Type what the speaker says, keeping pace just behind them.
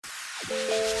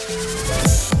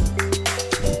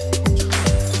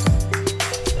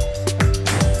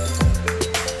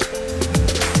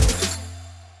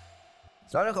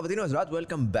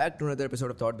Welcome back to another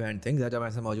episode of thought behind things. آج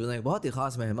ہمارے ساتھ موجود ہیں ایک بہت ہی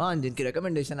خاص مہمان جن کی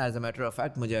recommendation as a matter of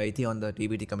fact مجھے آئی تھی آن the T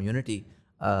B T community.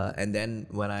 And then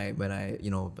when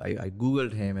I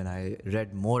googled him and I read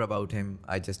more about him,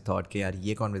 I just thought کہ یار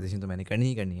یہ conversation تو میں نے کرنی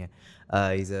ہی کرنی ہے.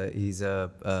 He's a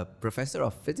professor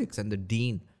of physics and the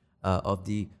dean of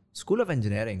the School of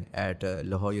Engineering at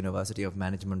Lahore University of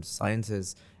Management Sciences,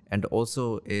 and also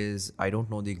is, I don't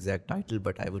know the exact title,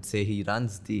 but I would say he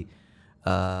runs the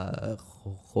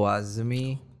Khwarizmi,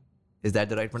 is that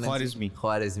the right pronunciation?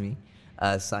 Khwarizmi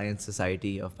Science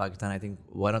Society of Pakistan. I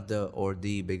think one of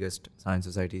the biggest science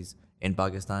societies in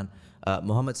Pakistan.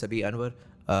 Muhammad Sabi Anwar,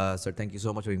 sir, thank you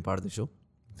so much for being part of the show.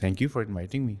 Thank you for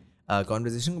inviting me.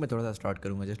 Conversation کو میں تھوڑا سا start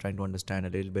کروں گا, just trying to understand a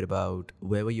little bit about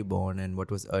where were you born and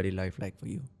what was early life like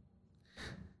for you.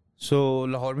 So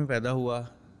Lahore میں پیدا ہوا,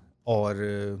 اور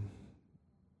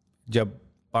جب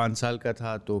 5 سال کا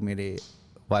تھا تو میرے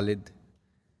والد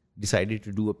decided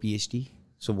to do a PhD.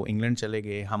 So وہ انگلینڈ چلے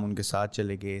گئے, ہم ان کے ساتھ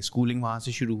چلے گئے. اسکولنگ وہاں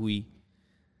سے شروع ہوئی,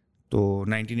 تو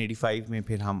 1985 میں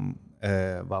پھر ہم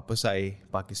واپس آئے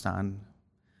پاکستان.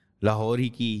 لاہور ہی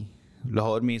کی,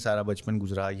 لاہور میں ہی سارا بچپن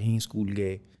گزرا, یہیں اسکول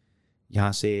گئے.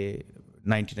 یہاں سے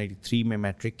 1993 میں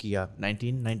میٹرک کیا.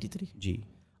 1993 جی.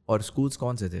 اور اسکولس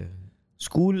کون سے تھے؟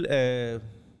 اسکول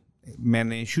میں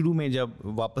نے شروع میں جب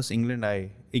واپس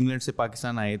انگلینڈ سے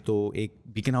پاکستان آئے تو ایک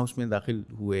بیکن ہاؤس میں داخل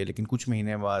ہوئے, لیکن کچھ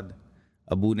مہینے بعد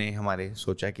ابو نے ہمارے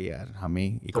سوچا کہ یار ہمیں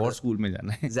ایک اور اسکول میں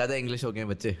جانا ہے. زیادہ انگلش ہو گئے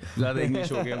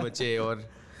بچے, اور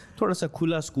تھوڑا سا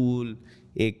کھلا اسکول,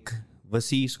 ایک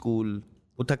وسیع school,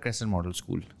 Athar crescent model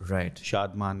school, right,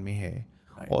 Shadman میں ہے,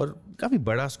 اور کافی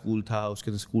بڑا اسکول تھا. اس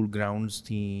کے اندر اسکول گراؤنڈس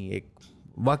تھیں, ایک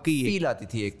واقعی فیل آتی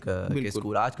تھی ایک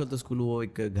اسکول. آج کل تو اسکول وہ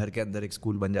ایک گھر کے اندر ایک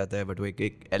اسکول بن جاتا ہے, بٹ وہ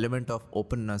ایک element of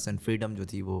openness and freedom جو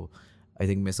تھی وہ آئی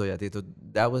تھنک مس ہو جاتی ہے. تو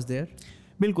دیٹ واز دیئر.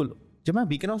 بالکل. جب میں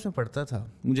بیکن ہاؤس میں پڑھتا تھا,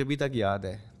 مجھے ابھی تک یاد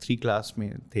ہے, 3 کلاس میں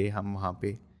تھے ہم وہاں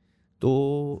پہ, تو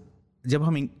جب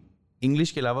ہم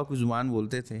انگلش کے علاوہ کوئی زبان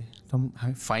بولتے تھے تو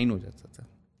ہمیں فائن ہو جاتا تھا.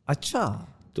 اچھا.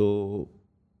 تو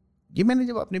یہ میں نے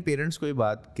جب اپنے پیرنٹس کو یہ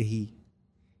بات کہی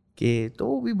کہ, تو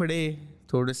وہ بھی بڑے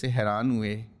تھوڑے سے حیران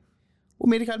ہوئے. وہ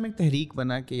میرے خیال میں ایک تحریک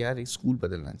بنا کہ یار اسکول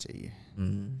بدلنا چاہیے.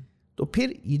 تو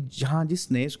پھر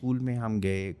جس نئے اسکول میں ہم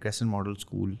گئے, کریسنٹ ماڈل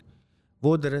اسکول,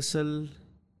 وہ دراصل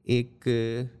ایک,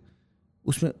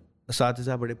 اس میں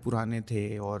اساتذہ بڑے پرانے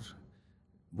تھے اور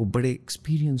وہ بڑے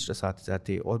ایکسپیرینسڈ اساتذہ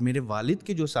تھے. اور میرے والد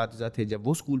کے جو اساتذہ تھے جب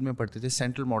وہ اسکول میں پڑھتے تھے,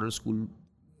 سینٹرل ماڈل اسکول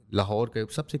لاہور کا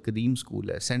سب سے قدیم اسکول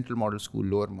ہے, central model school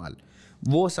lower mall,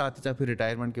 وہ اساتذہ پھر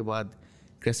ریٹائرمنٹ کے بعد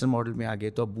کریسنٹ ماڈل میں آ گئے.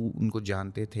 تو ابو ان کو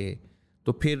جانتے تھے,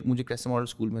 تو پھر مجھے کریسنٹ ماڈل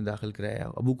اسکول میں داخل کرایا.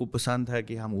 ابو کو پسند تھا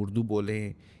کہ ہم اردو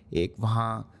بولیں. ایک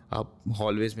وہاں آپ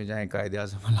ہال ویز میں جائیں, قائد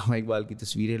اعظم علامہ اقبال کی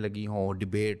تصویریں لگی ہوں,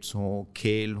 ڈبیٹس ہوں,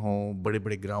 کھیل ہوں, بڑے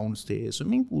بڑے گراؤنڈس تھے,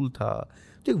 سوئمنگ پول تھا.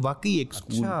 تو ایک واقعی ایک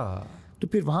اسکول. تو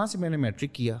پھر وہاں سے میں نے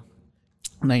میٹرک کیا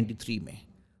 93 میں.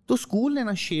 تو اسکول نے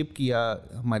نا شیپ کیا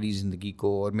ہماری زندگی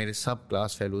کو, اور میرے سب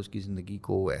کلاس فیلوز کی زندگی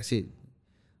کو. ایسے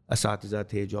اساتذہ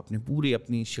تھے جو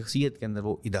اپنی شخصیت کے اندر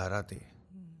وہ ادارہ تھے,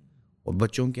 اور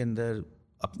بچوں کے اندر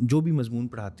جو بھی مضمون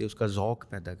پڑھاتے اس کا ذوق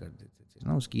پیدا کر دیتے تھے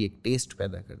نا, اس کی ایک ٹیسٹ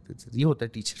پیدا کر دیتے تھے. یہ ہوتا ہے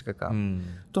ٹیچر کا کام.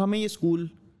 تو ہمیں یہ اسکول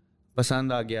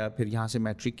پسند آ گیا. پھر یہاں سے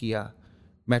میٹرک کیا.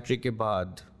 میٹرک کے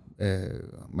بعد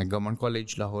میں گورنمنٹ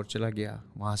کالج لاہور چلا گیا.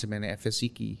 وہاں سے میں نے FSc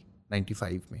کی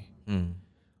 95 میں.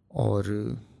 اور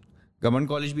گورنمنٹ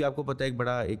کالج بھی آپ کو پتہ ہے ایک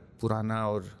بڑا ایک پرانا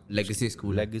اور لیگیسی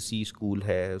اسکول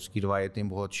ہے. اس کی روایتیں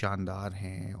بہت شاندار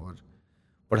ہیں, اور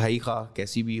پڑھائی خواہ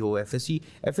کیسی بھی ہو.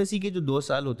 FSc کے جو 2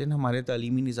 سال ہوتے ہیں نا ہمارے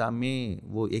تعلیمی نظام میں,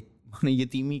 وہ ایک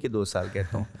یتیمی کے 2 سال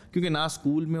کہتا ہوں, کیونکہ نہ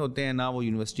اسکول میں ہوتے ہیں نہ وہ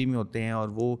یونیورسٹی میں ہوتے ہیں, اور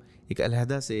وہ ایک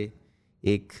علیحدہ سے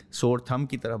ایک سور تھم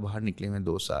کی طرح باہر نکلے ہوئے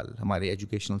 2 سال ہمارے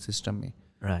ایجوکیشنل سسٹم میں.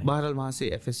 بہرحال وہاں سے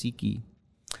FSc کی,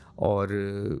 اور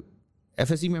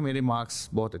FSc میں میرے مارکس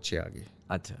بہت اچھے آ گئے.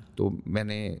 اچھا. تو میں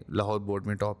نے لاہور بورڈ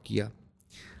میں ٹاپ کیا.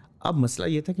 اب مسئلہ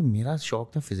یہ تھا کہ میرا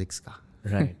شوق تھا فزکس کا.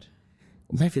 رائٹ.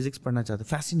 میں فزکس پڑھنا چاہتا,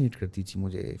 فیسینیٹ کرتی تھی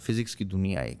مجھے فزکس کی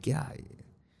دنیا ہے کیا ہے.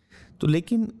 تو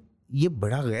لیکن یہ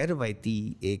بڑا غیر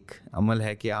روایتی ایک عمل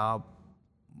ہے کہ آپ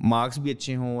مارکس بھی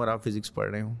اچھے ہوں اور آپ فزکس پڑھ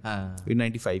رہے ہوں. یہ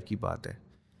 95 کی بات ہے.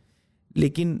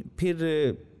 لیکن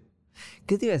پھر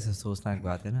کتنی ایسا سوچناک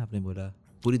بات ہے نا, آپ نے بولا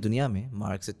پوری دنیا میں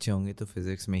مارکس اچھے ہوں گے تو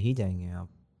فزکس میں ہی جائیں گے آپ.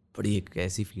 بڑی ایک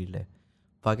ایسی فیلڈ ہے.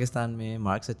 پاکستان میں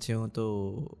مارکس اچھے ہوں تو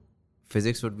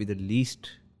physics would be the least.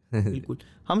 بالکل.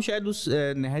 ہم شاید اس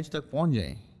نہج تک پہنچ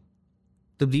جائیں.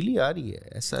 تبدیلی آ رہی ہے,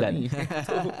 ایسا نہیں ہے.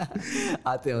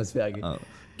 آتے ہیں اس پہ آگے.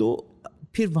 تو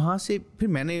پھر وہاں سے پھر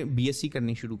میں نے بی ایس سی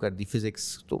کرنی شروع کر دی فزکس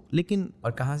تو. لیکن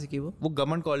اور کہاں سے کی وہ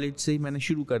گورنمنٹ کالج سے ہی میں نے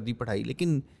شروع کر دی پڑھائی.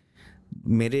 لیکن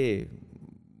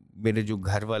میرے جو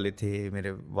گھر والے تھے,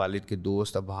 میرے والد کے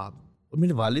دوست احباب اور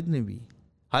میرے والد نے بھی,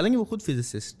 حالانکہ وہ خود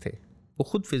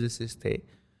فزسسٹ تھے,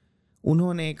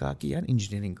 انہوں نے کہا کہ یار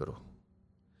انجینئرنگ کرو.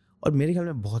 اور میرے خیال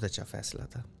میں بہت اچھا فیصلہ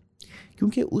تھا,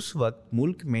 کیونکہ اس وقت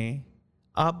ملک میں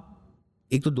آپ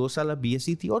ایک تو 2 سالہ بی ایس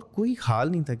سی تھی اور کوئی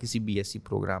حال نہیں تھا کسی بی ایس سی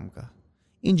پروگرام کا.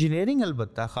 انجینئرنگ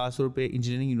البتہ خاص طور پہ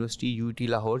engineering university U T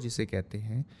Lahore جسے کہتے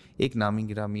ہیں, ایک نامی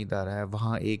گرامی ادارہ ہے.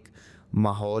 وہاں ایک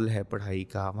ماحول ہے پڑھائی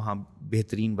کا, وہاں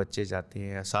بہترین بچے جاتے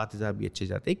ہیں, اساتذہ بھی اچھے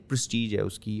جاتے ہیں, ایک پرسٹیج ہے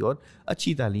اس کی اور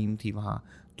اچھی تعلیم تھی وہاں.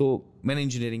 تو میں نے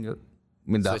انجینئرنگ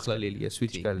میں داخلہ لے لیا,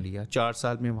 سوئچ کر لیا. 4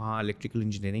 سال میں وہاں الیکٹریکل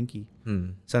انجینئرنگ کی.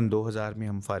 سن 2000 میں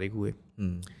ہم فارغ ہوئے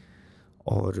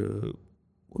اور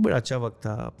وہ بڑا اچھا وقت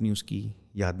تھا, اپنی اس کی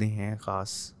یادیں ہیں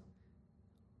خاص.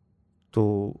 تو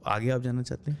آگے آپ جانا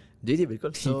چاہتے ہیں؟ جی بالکل.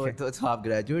 تو آپ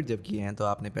گریجویٹ جب کیے ہیں تو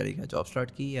آپ نے پہلے کیا جاب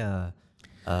اسٹارٹ کی یا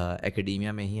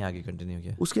اکیڈیمیا میں ہی آگے کنٹینیو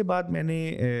کیا؟ اس کے بعد میں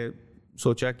نے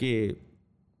سوچا کہ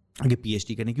پی ایچ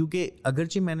ڈی کریں, کیونکہ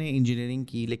اگرچہ میں نے انجینئرنگ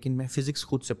کی لیکن میں فزکس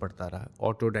خود سے پڑھتا رہا,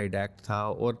 آٹو ڈائیڈیکٹ تھا.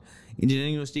 اور انجینئرنگ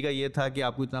یونیورسٹی کا یہ تھا کہ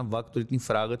آپ کو اتنا وقت اور اتنی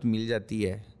فراغت مل جاتی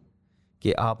ہے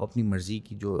کہ آپ اپنی مرضی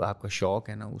کی جو آپ کا شوق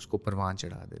ہے نا اس کو پروان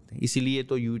چڑھا دیتے ہیں. اسی لیے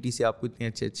تو یو ٹی سے آپ کو اتنے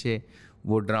اچھے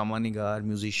وہ ڈرامہ نگار,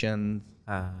 میوزیشین,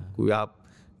 کوئی آپ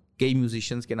کئی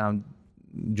میوزیشینس کے نام,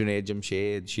 جنید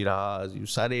جمشید, شیراز,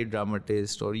 سارے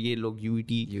ڈراماٹسٹ, اور یہ لوگ یو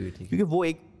ٹی کیونکہ وہ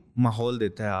ایک ماحول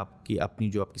دیتا ہے آپ کی اپنی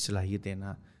جو آپ کی صلاحیت ہے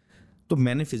نا. تو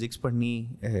میں نے فزکس پڑھنی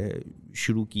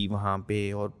شروع کی وہاں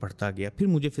پہ اور پڑھتا گیا. پھر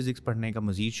مجھے فزکس پڑھنے کا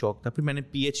مزید شوق تھا. پھر میں نے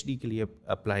پی ایچ ڈی کے لیے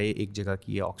اپلائی ایک جگہ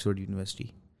کیا, آکسفورڈ یونیورسٹی,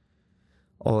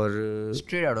 اور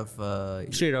straight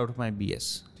out of my B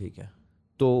S. ٹھیک ہے.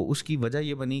 تو اس کی وجہ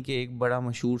یہ بنی کہ ایک بڑا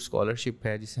مشہور اسکالرشپ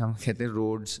ہے جسے ہم کہتے ہیں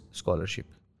روڈز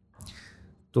اسکالرشپ.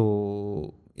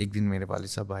 تو ایک دن میرے والد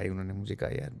صاحب آئے, انہوں نے مجھے کہا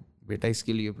یار بیٹا اس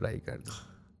کے لیے اپلائی کر دو.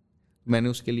 میں نے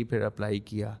اس کے لیے پھر اپلائی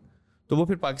کیا. تو وہ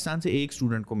پھر پاکستان سے ایک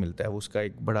اسٹوڈنٹ کو ملتا ہے, اس کا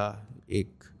ایک بڑا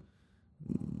ایک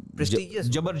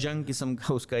جبر جنگ قسم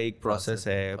کا اس کا ایک پروسیس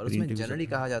ہے. اور اس میں جنرلی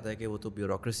کہا جاتا ہے کہ وہ تو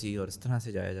بیوروکریسی اور اس طرح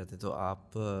سے جایا جاتا ہے. تو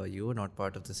آپ you are not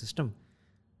part of the system.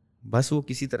 بس وہ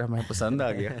کسی طرح میں پسند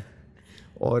آ گیا.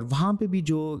 اور وہاں پہ بھی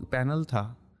جو پینل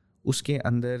تھا اس کے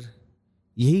اندر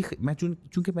یہی میں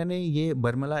چونکہ میں نے یہ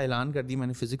برملا اعلان کر دی میں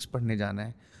نے فزکس پڑھنے جانا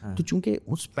ہے, تو چونکہ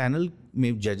اس پینل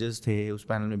میں ججز تھے, اس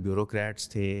پینل میں بیوروکریٹس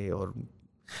تھے, اور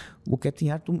وہ کہتے ہیں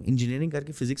یار تم انجینئرنگ کر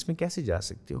کے فزکس میں کیسے جا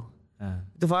سکتے ہو.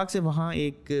 اتفاق سے وہاں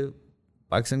ایک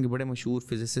پاکستان کے بڑے مشہور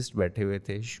فزسسٹ بیٹھے ہوئے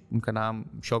تھے, ان کا نام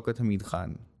شوکت حمید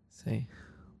خان. صحیح.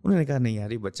 انہوں نے کہا نہیں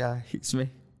یار یہ بچہ اس میں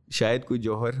شاید کوئی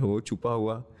جوہر ہو چھپا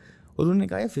ہوا. اور انہوں نے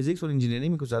کہا فزکس اور انجینئرنگ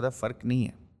میں کچھ زیادہ فرق نہیں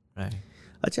ہے.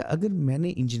 اچھا اگر میں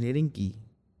نے انجینئرنگ کی,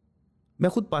 میں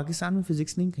خود پاکستان میں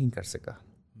فزکس نہیں کہیں کر سکا,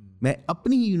 میں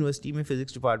اپنی ہی یونیورسٹی میں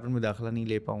فزکس ڈپارٹمنٹ میں داخلہ نہیں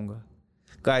لے پاؤں گا.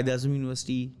 قائد اعظم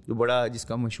یونیورسٹی جو بڑا جس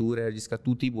کا مشہور ہے, جس کا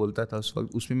توتی بولتا تھا اس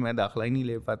وقت, اس میں داخلہ ہی نہیں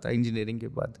لے پاتا انجینئرنگ کے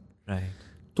بعد.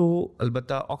 تو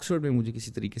البتہ آکسفورڈ میں مجھے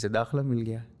کسی طریقے سے داخلہ مل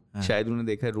گیا. شاید انہوں نے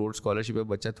دیکھا روڈ اسکالرشپ ہے,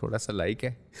 بچہ تھوڑا سا لائق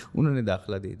ہے, انہوں نے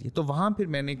داخلہ دے دیا. تو وہاں پھر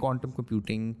میں نے کوانٹم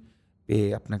کمپیوٹنگ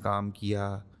پہ اپنا کام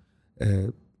کیا.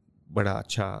 بڑا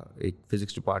اچھا ایک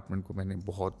فزکس ڈپارٹمنٹ کو میں نے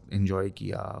بہت انجوائے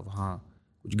کیا, وہاں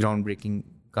کچھ گراؤنڈ بریکنگ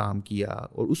کام کیا.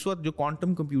 اور اس وقت جو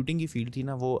کوانٹم کمپیوٹنگ کی فیلڈ تھی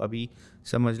نا وہ ابھی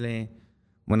سمجھ لیں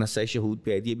منصہ شہود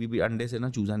پہ آئی تھی, ابھی انڈے سے نا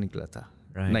چوزا نکلا تھا.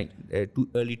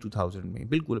 ارلی 2000 میں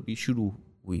بالکل ابھی شروع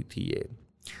ہوئی تھی یہ.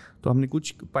 تو ہم نے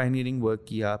کچھ پائنیئرنگ ورک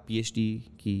کیا, پی ایچ ڈی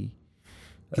کی.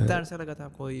 کتنا عرصہ لگا تھا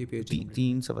آپ کو یہ پی ایچ ڈی؟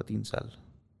 3 سال.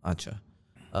 اچھا.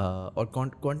 اور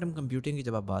کوانٹم کمپیوٹنگ کی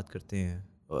جب آپ بات کرتے ہیں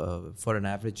فار این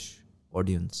ایوریج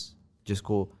آڈینس جس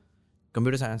کو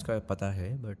کمپیوٹر سائنس کا پتہ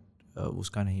ہے بٹ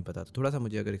اس کا نہیں پتہ, تو تھوڑا سا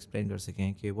مجھے اگر ایکسپلین کر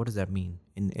سکیں کہ واٹ ڈز دیٹ مین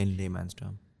ان لے مینس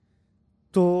ٹرم.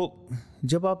 تو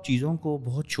جب آپ چیزوں کو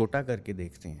بہت چھوٹا کر کے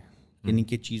دیکھتے ہیں, یعنی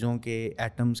کہ چیزوں کے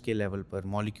ایٹمز کے لیول پر,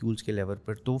 مالیکیولز کے لیول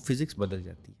پر, تو فزکس بدل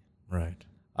جاتی ہے. رائٹ.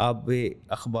 آپ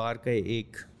اخبار کا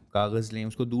ایک کاغذ لیں,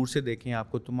 اس کو دور سے دیکھیں,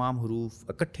 آپ کو تمام حروف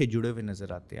اکٹھے جڑے ہوئے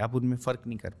نظر آتے ہیں, آپ ان میں فرق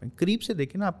نہیں کر پائیں. قریب سے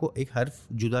دیکھیں نا آپ کو ایک حرف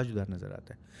جدا جدا نظر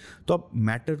آتا ہے. تو آپ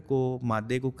میٹر کو,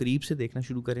 مادے کو قریب سے دیکھنا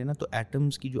شروع کریں نا, تو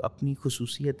ایٹمز کی جو اپنی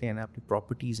خصوصیتیں ہیں نا, اپنی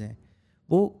پراپرٹیز ہیں,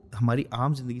 وہ ہماری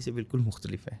عام زندگی سے بالکل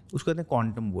مختلف ہے. اس کو کہتے ہیں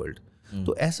کوانٹم ورلڈ.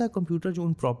 تو ایسا کمپیوٹر جو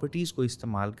ان پراپرٹیز کو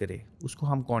استعمال کرے اس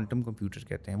کو ہم کوانٹم کمپیوٹر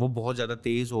کہتے ہیں. وہ بہت زیادہ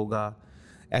تیز ہوگا,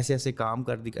 ایسے کام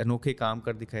انوکھے کام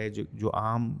کر دکھائے جو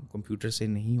عام کمپیوٹر سے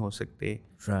نہیں ہو سکتے.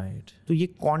 رائٹ. تو یہ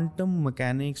کوانٹم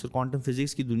مکینکس اور کوانٹم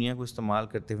فزکس کی دنیا کو استعمال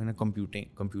کرتے ہوئے نا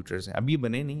کمپیوٹرز ہیں. ابھی یہ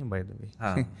بنے نہیں ہیں بائی دا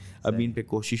وے, ابھی ان پہ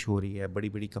کوشش ہو رہی ہے, بڑی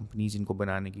بڑی کمپنیز ان کو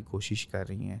بنانے کی کوشش کر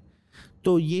رہی ہیں.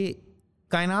 تو یہ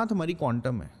کائنات ہماری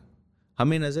کوانٹم ہے,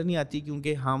 ہمیں نظر نہیں آتی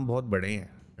کیونکہ ہم بہت بڑے ہیں.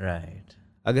 رائٹ.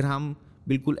 اگر ہم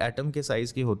بالکل ایٹم کے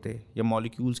سائز کے ہوتے یا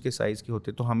مالیکیولز کے سائز کے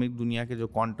ہوتے تو ہمیں دنیا کے جو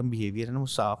کوانٹم بیہیویئر ہے نا وہ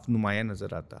صاف نمایاں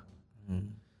نظر آتا.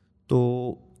 تو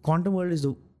کوانٹم ورلڈ از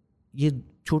یہ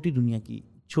چھوٹی دنیا کی,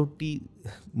 چھوٹی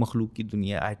مخلوق کی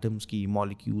دنیا, ایٹمز کی,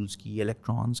 مالیکیولز کی,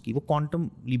 الیکٹرانس کی, وہ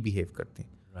کوانٹملی بیہیو کرتے ہیں.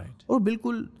 رائٹ. اور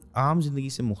بالکل عام زندگی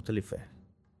سے مختلف ہے.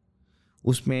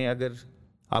 اس میں اگر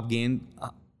آپ گیند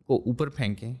کو اوپر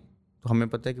پھینکیں تو ہمیں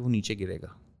پتہ ہے کہ وہ نیچے گرے گا,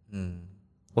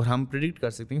 اور ہم پریڈکٹ کر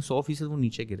سکتے ہیں 100% وہ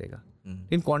نیچے گرے گا.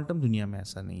 لیکن کوانٹم دنیا میں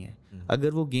ایسا نہیں ہے.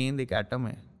 اگر وہ گیند ایک ایٹم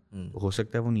ہے تو ہو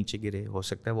سکتا ہے وہ نیچے گرے, ہو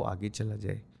سکتا ہے وہ آگے چلا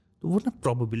جائے. تو وہ نا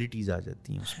پروبیبلٹیز آ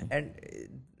جاتی ہیں اس میں.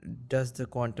 And does the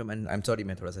quantum, and I M sorry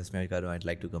میں تھوڑا سا اس میں کر رہا ہوں, I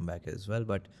like to come back as well,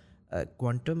 but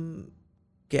quantum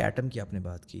کے ایٹم کی آپ نے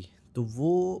بات کی, تو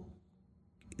وہ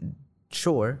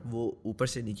شور وہ اوپر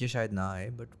سے نیچے شاید نہ آئے,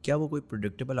 بٹ کیا وہ کوئی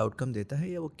پریڈکٹیبل آؤٹ کم دیتا ہے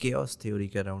یا وہ کیوس تھیوری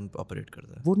کے اراؤنڈ آپریٹ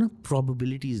کرتا ہے؟ وہ نا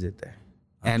پروبیبلٹیز دیتا ہے.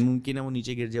 این ممکن ہے وہ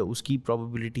نیچے گر جائے, اس کی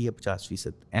پروبیبلٹی ہے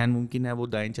 50%. این ممکن ہے وہ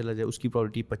دائیں چلا جائے, اس کی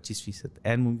پروبیبلٹی 25%.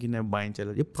 این ممکن ہے بائیں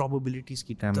چلا جائے. پروبیبلٹیز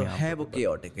کی ٹائم ہے وہ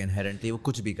کیوٹک انہیرنٹلی, وہ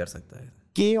کچھ بھی کر سکتا ہے.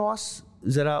 کیوس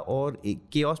ذرا, اور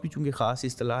کیوس بھی چونکہ خاص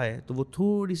اصطلاح ہے تو وہ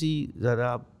تھوڑی سی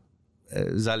ذرا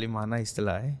ظالمانہ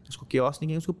اصطلاح ہے. اس کو کیوس نہیں کہیں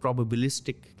گے, اس کو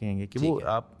پروبیبلسٹک کہیں گے, کہ وہ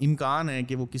آپ امکان ہے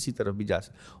کہ وہ کسی طرف بھی جا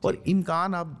سکے. اور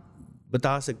امکان آپ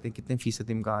بتا سکتے ہیں کتنے فیصد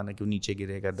امکان ہے کہ وہ نیچے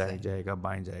گرے گا, دائیں جائے گا,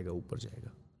 بائیں جائے گا, اوپر جائے گا.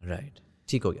 رائٹ,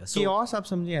 ٹھیک ہو گیا. کیوس آپ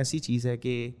سمجھیں ایسی چیز ہے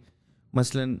کہ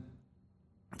مثلاً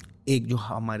ایک جو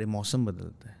ہمارے موسم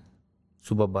بدلتا ہے,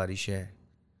 صبح بارش ہے,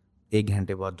 1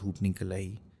 گھنٹے بعد دھوپ نکل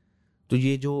آئی, تو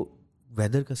یہ جو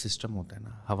ویدر کا سسٹم ہوتا ہے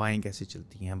نا, ہوائیں کیسے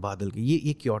چلتی ہیں, بادل کے,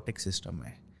 یہ کیوٹک سسٹم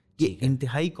ہے. یہ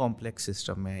انتہائی کمپلیکس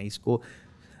سسٹم ہے. اس کو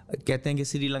کہتے ہیں کہ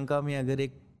سری لنکا میں اگر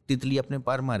ایک تتلی اپنے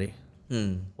پر مارے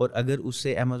اور اگر اس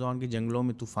سے ایمیزون کے جنگلوں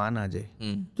میں طوفان آ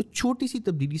جائے تو چھوٹی سی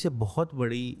تبدیلی سے بہت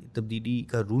بڑی تبدیلی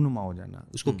کا رونما ہو جانا,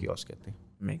 اس کو کیوس کہتے ہیں.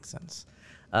 Make sense.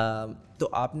 تو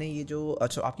آپ نے یہ جو,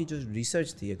 اچھا آپ کی جو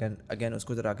ریسرچ تھی, اگین اس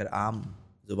کو ذرا اگر عام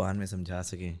زبان میں سمجھا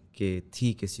سکیں کہ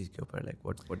تھی کس چیز کے اوپر, like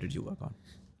what did you work on?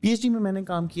 P H D میں نے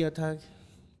کام کیا تھا,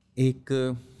 ایک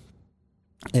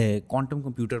کوانٹم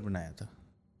کمپیوٹر بنایا تھا.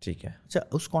 ٹھیک ہے. اچھا,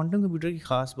 اس کوانٹم کمپیوٹر کی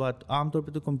خاص بات, عام طور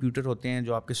پہ تو کمپیوٹر ہوتے ہیں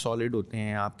جو آپ کے سالڈ ہوتے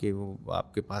ہیں, آپ کے وہ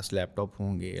آپ کے پاس لیپ ٹاپ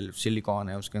ہوں گے, سلیکان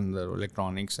ہے اس کے اندر,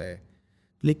 الیکٹرانکس ہے.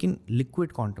 لیکن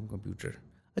لکوڈ کوانٹم کمپیوٹر,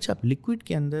 اچھا لکوڈ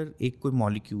کے اندر ایک کوئی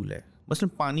مالیکیول ہے,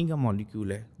 مثلاً پانی کا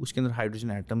مالیکیول ہے, اس کے اندر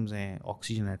ہائیڈروجن ایٹمز ہیں,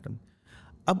 آکسیجن ایٹم.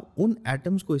 اب ان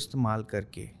ایٹمز کو استعمال کر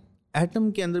کے,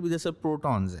 ایٹم کے اندر بھی جیسے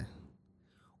پروٹونز ہیں,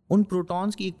 ان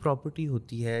پروٹونز کی ایک پراپرٹی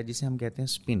ہوتی ہے جسے ہم کہتے ہیں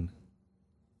اسپن.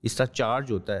 اس طرح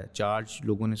چارج ہوتا ہے, چارج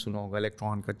لوگوں نے سنا ہوگا,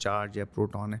 الیکٹران کا چارج ہے,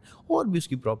 پروٹون ہے, اور بھی اس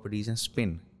کی پراپرٹیز ہیں.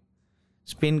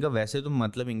 اسپن کا ویسے تو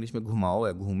مطلب انگلش میں گھماؤ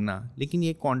ہے, گھومنا, لیکن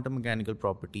یہ کوانٹم میکینیکل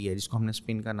پراپرٹی ہے جس کو ہم نے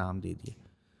اسپن کا نام دے دیا.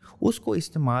 اس کو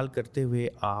استعمال کرتے ہوئے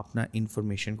آپ نا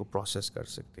انفارمیشن کو پروسیس کر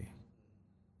سکتے ہیں.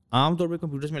 عام طور پہ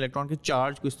کمپیوٹرز میں الیکٹران کے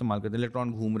چارج کو استعمال کرتے ہیں.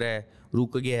 الیکٹران گھوم رہا ہے,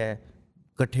 رک گیا ہے,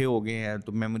 کٹھے ہو گئے ہیں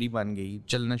تو میموری بن گئی,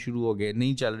 چلنا شروع ہو گئے,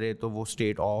 نہیں چل رہے تو وہ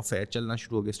اسٹیٹ آف ہے, چلنا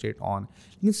شروع ہو گئے اسٹیٹ آن.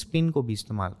 لیکن اسپن کو بھی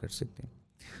استعمال کر سکتے ہیں.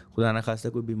 خدا نہ خواستہ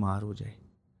کوئی بیمار ہو جائے,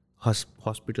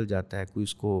 ہاسپٹل جاتا ہے, کوئی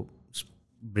اس کو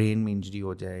برین میں انجری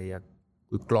ہو جائے یا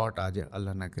کوئی کلاٹ آ جائے,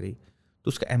 اللہ نہ کرے, تو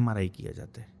اس کا ایم آر آئی کیا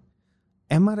جاتا ہے.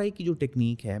 ایم آر آئی کی جو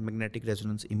ٹیکنیک ہے, میگنیٹک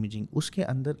ریزوننس امیجنگ, اس کے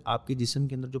اندر آپ کے جسم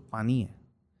کے اندر جو پانی ہے,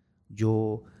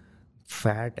 جو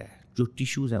فیٹ ہے, جو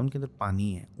ٹیشوز ہیں ان کے اندر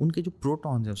پانی ہے, ان کے جو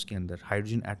پروٹونز ہیں اس کے اندر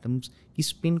ہائیڈروجن ایٹمز کی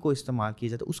اسپن کو استعمال کیا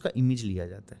جاتا ہے, اس کا امیج لیا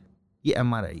جاتا ہے. یہ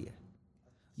ایم آر آئی ہے.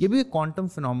 یہ بھی ایک کوانٹم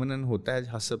فنومینن ہوتا ہے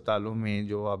ہسپتالوں میں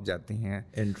جو آپ جاتے ہیں.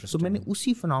 تو میں نے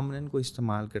اسی فنومینن کو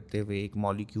استعمال کرتے ہوئے ایک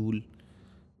مالیکیول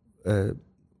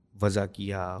وضع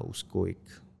کیا, اس کو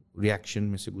ایک ریاکشن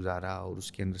میں سے گزارا اور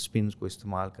اس کے اندر اسپنس کو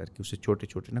استعمال کر کے اسے چھوٹے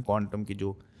چھوٹے نا کوانٹم کے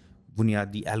جو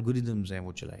بنیادی الگوریدمز ہیں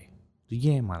وہ چلائے. تو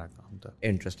یہ ہمارا کام تھا.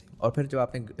 انٹرسٹنگ. اور پھر جب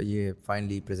آپ نے یہ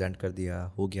فائنلی پریزنٹ کر دیا,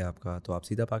 ہو گیا آپ کا, تو آپ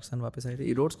سیدھا پاکستان واپس آئے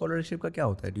تھے. روڈ اسکالرشپ کا کیا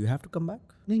ہوتا ہے, do you have to come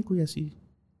back? نہیں, کوئی ایسی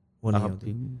وہ نہیں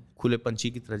ہوتی, کھلے پنچھی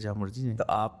کی طرح جہاں مرضی جائیں. تو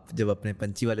آپ جب اپنے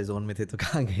پنچھی والے زون میں تھے تو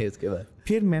کہاں گئے اس کے بعد؟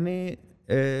 پھر میں نے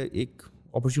ایک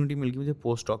اپرچونیٹی مل گئی مجھے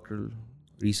پوسٹ ڈاکٹرل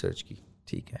ریسرچ کی.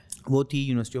 ٹھیک ہے. وہ تھی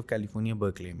یونیورسٹی آف کیلیفورنیا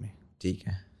برکلے میں. ٹھیک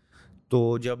ہے.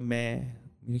 تو جب میں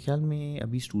میرے خیال میں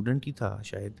ابھی اسٹوڈنٹ ہی تھا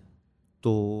شاید,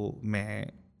 تو میں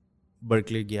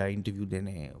برکلے گیا انٹرویو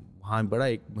دینے. وہاں بڑا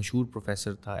ایک مشہور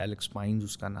پروفیسر تھا, ایلیکس پائنز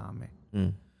اس کا نام ہے.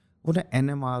 وہ نا این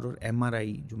ایم آر اور ایم آر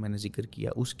آئی جو میں نے ذکر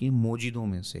کیا اس کے موجودوں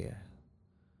میں سے ہے,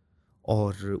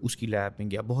 اور اس کی لیب میں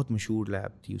گیا, بہت مشہور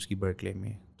لیب تھی اس کی برکلے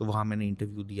میں. تو وہاں میں نے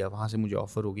انٹرویو دیا, وہاں سے مجھے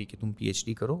آفر ہو گئی کہ تم پی ایچ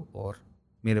ڈی کرو اور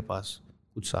میرے پاس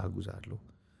کچھ سال گزار لو.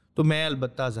 تو میں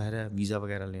البتہ ظاہر ہے ویزا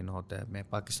وغیرہ لینا ہوتا ہے, میں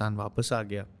پاکستان واپس آ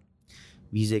گیا.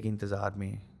 ویزے کے انتظار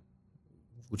میں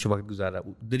کچھ وقت گزارا.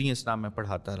 دری اسلام میں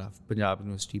پڑھاتا رہا, پنجاب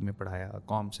یونیورسٹی میں پڑھایا,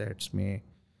 کام سیٹس میں,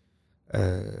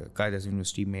 قائد اعظم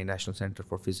یونیورسٹی میں نیشنل سینٹر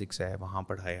فار فزکس ہے وہاں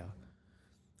پڑھایا.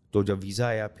 تو جب ویزا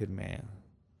آیا پھر میں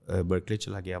برکلے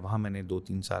چلا گیا, وہاں میں نے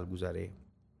 2-3 سال گزارے.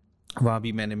 وہاں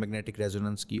بھی میں نے میگنیٹک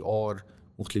ریزوننس کی اور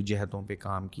مختلف جہتوں پہ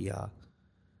کام کیا.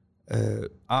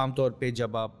 عام طور پہ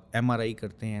جب آپ MRI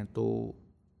کرتے ہیں تو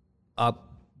آپ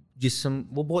جسم,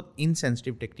 وہ بہت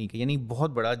انسینسٹیو ٹیکنیک ہے, یعنی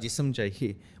بہت بڑا جسم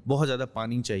چاہیے, بہت زیادہ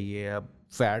پانی چاہیے, اب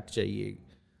فیٹ چاہیے,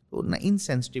 تو نہ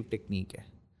انسینسٹیو ٹیکنیک ہے.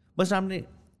 بس آپ نے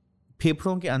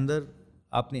پھیپھڑوں کے اندر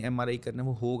آپ نے MRI کرنا,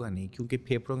 وہ ہوگا نہیں, کیونکہ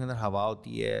پھیپھڑوں کے اندر ہوا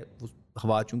ہوتی ہے,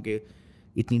 ہوا چونکہ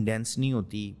اتنی ڈینس نہیں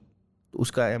ہوتی تو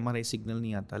اس کا MRI سگنل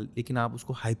نہیں آتا. لیکن آپ اس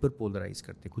کو ہائپر پولرائز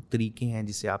کرتے ہیں, کچھ طریقے ہیں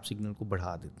جس سے آپ سگنل کو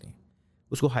بڑھا دیتے ہیں,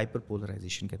 اس کو ہائپر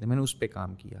پولرائزیشن کہتے ہیں. میں نے اس پہ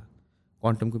کام کیا,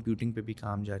 کوانٹم کمپیوٹنگ پہ بھی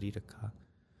کام جاری رکھا.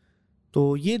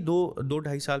 تو یہ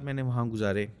 2-2.5 سال میں نے وہاں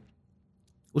گزارے.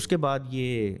 اس کے بعد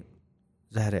یہ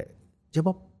ظاہر ہے جب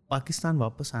آپ پاکستان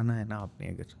واپس آنا ہے نا آپ نے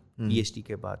اگر PhD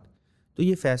کے بعد, تو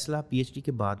یہ فیصلہ PhD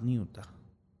کے بعد نہیں ہوتا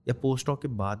یا پوسٹ ڈاک کے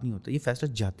بعد نہیں ہوتا, یہ فیصلہ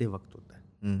جاتے وقت ہوتا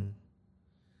ہے.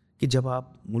 کہ جب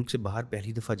آپ ملک سے باہر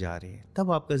پہلی دفعہ جا رہے ہیں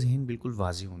تب آپ کا ذہن بالکل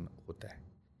واضح ہوتا ہے.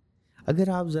 اگر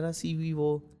آپ ذرا سی بھی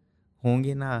وہ ہوں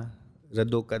گے نا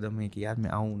رد و قدم ہے کہ یار میں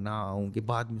آؤں نہ آؤں, کہ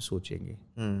بعد میں سوچیں گے,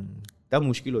 تب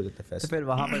مشکل ہو جاتا ہے فیصلہ. تو پھر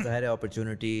وہاں پر ظاہر ہے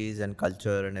opportunities and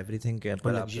culture and every thing کے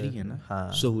اوپر لگژری ہے نا,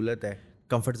 ہاں سہولت ہے,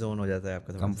 کمفرٹ زون ہو جاتا ہے آپ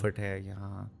کا, کمفرٹ ہے.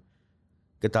 یہاں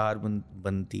قطار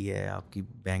بنتی ہے آپ کی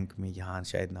بینک میں, یہاں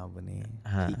شاید نہ بنے.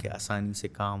 ٹھیک ہے, آسانی سے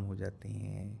کام ہو جاتے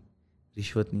ہیں,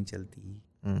 رشوت نہیں چلتی,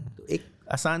 تو ایک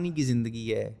آسانی کی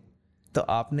زندگی ہے. تو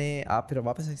آپ پھر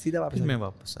واپس سیدھا واپس میں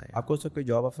واپس آیا. آپ کو اس وقت کوئی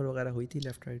جاب آفر وغیرہ ہوئی تھی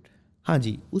لیفٹ رائٹ؟ ہاں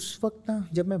جی, اس وقت نا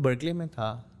جب میں برکلے میں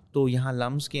تھا تو یہاں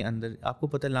لمس کے اندر, آپ کو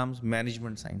پتہ ہے لمس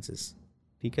مینجمنٹ سائنسز,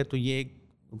 ٹھیک ہے, تو یہ ایک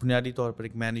بنیادی طور پر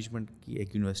ایک مینجمنٹ کی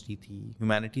ایک یونیورسٹی تھی,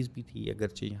 ہیومینٹیز بھی تھی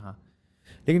اگرچہ یہاں.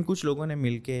 لیکن کچھ لوگوں نے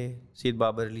مل کے سید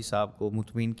بابر علی صاحب کو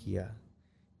مطمئن کیا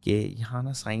کہ یہاں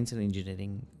نا سائنس اینڈ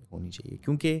انجینئرنگ ہونی چاہیے,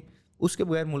 کیونکہ اس کے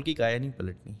بغیر ملک کی کایا نہیں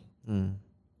پلٹنی.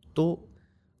 تو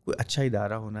کوئی اچھا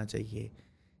ادارہ ہونا چاہیے.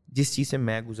 جس چیز سے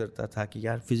میں گزرتا تھا کہ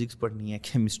یار فزکس پڑھنی ہے,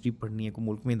 کیمسٹری پڑھنی ہے, کوئی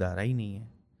ملک میں ادارہ ہی نہیں ہے,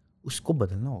 اس کو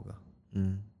بدلنا ہوگا.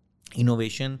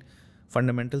 انوویشن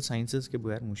فنڈامنٹل سائنسز کے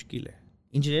بغیر مشکل ہے.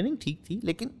 انجینئرنگ ٹھیک تھی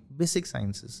لیکن بیسک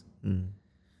سائنسز.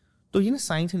 تو یہ نا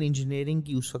سائنس اینڈ انجینئرنگ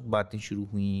کی اس وقت باتیں شروع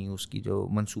ہوئیں, اس کی جو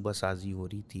منصوبہ سازی ہو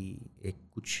رہی تھی. ایک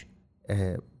کچھ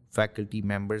فیکلٹی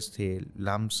ممبرس تھے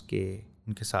لمس کے,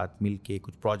 ان کے ساتھ مل کے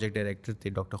کچھ پروجیکٹ ڈائریکٹر تھے,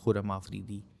 ڈاکٹر خرم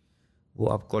آفریدی, وہ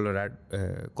اب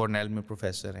کورنیل میں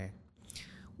پروفیسر ہیں.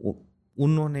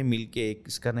 انہوں نے مل کے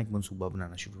اس کا نا ایک منصوبہ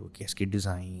بنانا شروع کیا, اس کے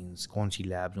ڈیزائنس, کون سی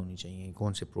لیبز ہونی چاہیے,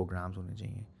 کون سے پروگرامز ہونے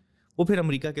چاہیے. وہ پھر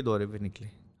امریکہ کے دورے پہ نکلے.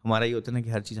 ہمارا یہ ہوتا ہے نا کہ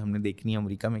ہر چیز ہم نے دیکھنی ہے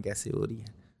امریکہ میں کیسے ہو رہی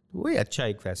ہے, تو وہ اچھا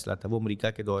ایک فیصلہ تھا. وہ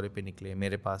امریکہ کے دورے پہ نکلے,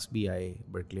 میرے پاس بھی آئے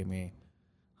برکلے میں,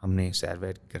 ہم نے سیر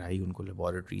ویر کرائی ان کو,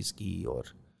 لیبارٹریز کی. اور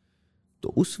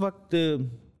تو اس وقت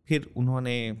پھر انہوں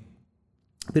نے,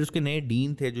 پھر اس کے نئے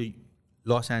ڈین تھے جو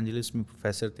لاس اینجلس میں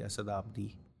پروفیسر تھے, اسد آبدی,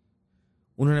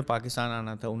 انہوں نے پاکستان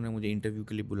آنا تھا, انہوں نے مجھے انٹرویو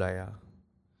کے لیے بلایا.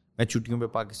 میں چھٹیوں پہ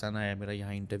پاکستان آیا, میرا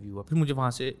یہاں انٹرویو ہوا. پھر مجھے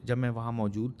وہاں سے, جب میں وہاں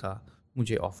موجود تھا,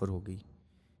 مجھے آفر ہو گئی.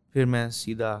 پھر میں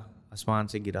سیدھا آسمان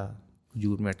سے گرا,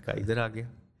 کھجور میں اٹکا, ادھر آ گیا.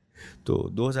 تو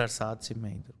 2007 سے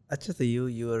میں ادھر. اچھا, تو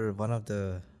you are one of the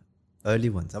early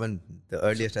ones, I mean the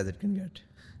earliest as it can get.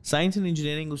 Science and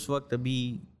engineering اس وقت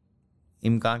ابھی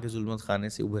امکان کے ظلمت خانے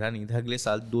سے ابھرا نہیں تھا. اگلے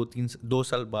سال 2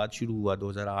 سال بعد شروع ہوا,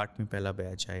 2008 میں پہلا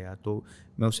بیچ آیا, تو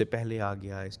میں اس سے پہلے آ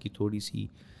گیا. اس کی تھوڑی سی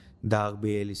داغ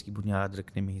بیل, اس کی بنیاد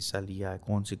رکھنے میں حصہ لیا,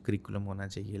 کون سے کریکولم ہونا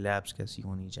چاہیے, لیبس کیسی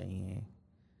ہونی چاہیے.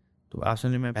 تو آپ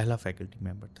سمجھے میں پہلا فیکلٹی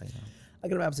ممبر تھا یہاں.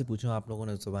 اگر میں آپ سے پوچھوں, آپ لوگوں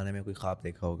نے اس زمانے میں کوئی خواب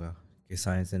دیکھا ہوگا کہ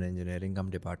سائنس اینڈ انجینئرنگ کا ہم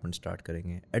ڈپارٹمنٹ اسٹارٹ کریں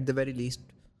گے, ایٹ دا ویری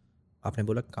لیسٹ آپ نے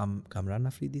بولا کامران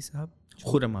آفریدی صاحب,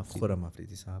 خرم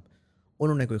آفریدی صاحب,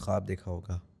 انہوں نے کوئی خواب دیکھا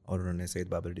ہوگا اور انہوں نے سید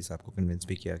بابر علی صاحب کو کنونس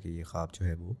بھی کیا کہ یہ خواب جو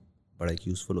ہے وہ بڑا ایک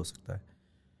یوزفل ہو سکتا ہے.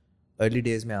 ارلی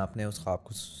ڈیز میں آپ نے اس خواب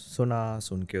کو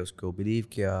سن کے اس کو بلیو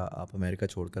کیا, آپ امریکہ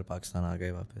چھوڑ کر پاکستان آ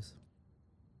گئے واپس.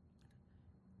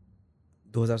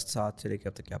 2007 سے لے کے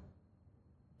اب تک کیا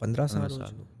 15 سال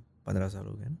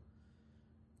ہو گئے نا.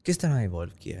 کس طرح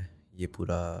ایوالو کیا ہے یہ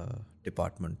پورا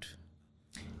ڈپارٹمنٹ؟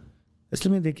 اصل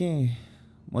میں دیکھیں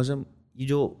معظم, یہ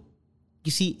جو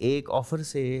کسی ایک آفر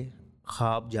سے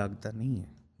خواب جاگتا نہیں ہے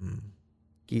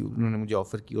کہ انہوں نے مجھے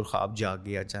آفر کی اور خواب جاگ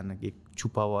گیا اچانک. ایک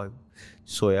چھپا ہوا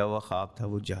سویا ہوا خواب تھا,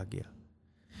 وہ جاگ گیا.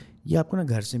 یہ آپ کو نا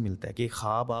گھر سے ملتا ہے کہ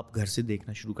خواب آپ گھر سے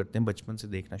دیکھنا شروع کرتے ہیں, بچپن سے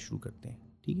دیکھنا شروع کرتے ہیں.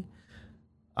 ٹھیک ہے,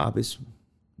 آپ اس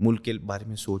ملک کے بارے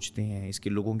میں سوچتے ہیں, اس کے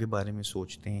لوگوں کے بارے میں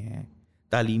سوچتے ہیں,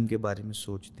 تعلیم کے بارے میں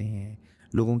سوچتے ہیں,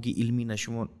 لوگوں کی علمی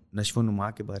نشو و نما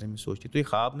کے بارے میں سوچتی ہے. تو یہ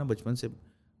خواب نا بچپن سے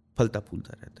پھلتا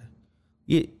پھولتا رہتا ہے.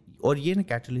 یہ نا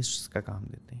کیٹلسٹ کا کام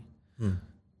دیتے ہیں.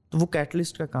 تو وہ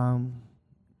کیٹلسٹ کا کام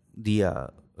دیا.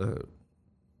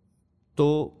 تو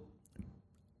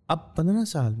اب 15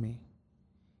 سال میں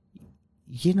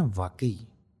یہ نا واقعی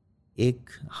ایک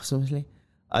سمجھ لیں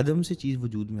عدم سے چیز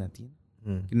وجود میں آتی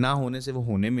ہے کہ نہ ہونے سے وہ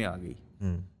ہونے میں آ گئی.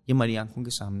 یہ ہماری آنکھوں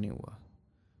کے سامنے ہوا.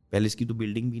 پہلے اس کی تو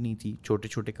بلڈنگ بھی نہیں تھی, چھوٹے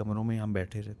چھوٹے کمروں میں ہم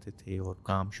بیٹھے رہتے تھے اور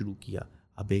کام شروع کیا.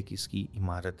 اب ایک اس کی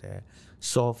عمارت ہے,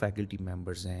 100 فیکلٹی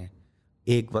ممبرز ہیں,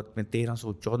 ایک وقت میں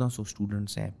 1300-1400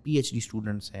 اسٹوڈنٹس ہیں, پی ایچ ڈی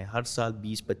اسٹوڈنٹس ہیں, ہر سال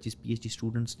 20-25 پی ایچ ڈی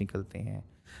اسٹوڈنٹس نکلتے ہیں,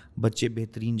 بچے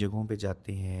بہترین جگہوں پہ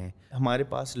جاتے ہیں. ہمارے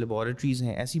پاس لیبارٹریز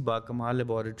ہیں, ایسی باکمال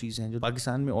لیبارٹریز ہیں جو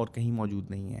پاکستان میں اور کہیں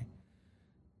موجود نہیں ہیں.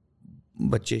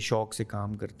 بچے شوق سے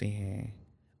کام کرتے ہیں,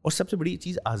 اور سب سے بڑی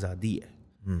چیز آزادی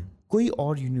ہے. کوئی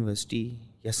اور یونیورسٹی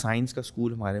یا سائنس کا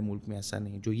اسکول ہمارے ملک میں ایسا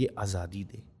نہیں جو یہ آزادی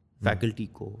دے فیکلٹی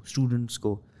کو, اسٹوڈنٹس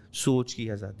کو, سوچ کی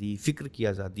آزادی, فکر کی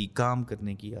آزادی, کام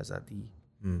کرنے کی آزادی.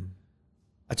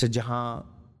 اچھا, جہاں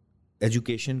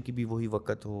ایجوکیشن کی بھی وہی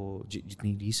وقت ہو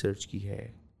جتنی ریسرچ کی ہے,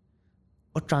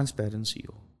 اور ٹرانسپیرنسی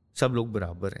ہو, سب لوگ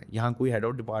برابر ہیں. یہاں کوئی ہیڈ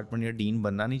آف ڈپارٹمنٹ یا ڈین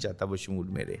بننا نہیں چاہتا بشمول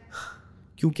میرے,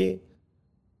 کیونکہ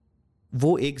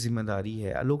وہ ایک ذمہ داری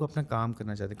ہے. لوگ اپنا کام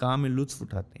کرنا چاہتے ہیں, کام میں لطف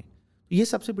اٹھاتے ہیں. یہ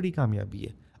سب سے بڑی کامیابی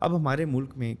ہے. اب ہمارے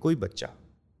ملک میں کوئی بچہ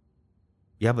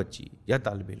یا بچی یا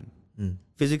طالب علم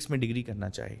فزکس میں ڈگری کرنا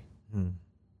چاہے,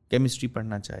 کیمسٹری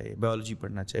پڑھنا چاہے, بایولوجی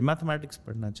پڑھنا چاہے, میتھمیٹکس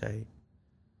پڑھنا چاہے,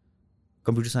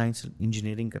 کمپیوٹر سائنس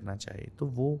انجینئرنگ کرنا چاہے, تو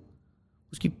وہ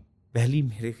اس کی پہلی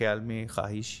میرے خیال میں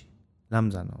خواہش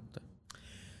لمزانہ ہوتا ہے.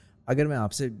 اگر میں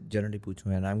آپ سے جنرلی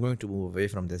پوچھوں, and I am going to move away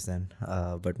from this then,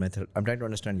 but میں I am trying to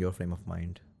understand your frame of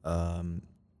mind.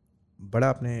 بڑا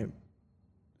آپ نے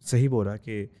صحیح بولا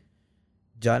کہ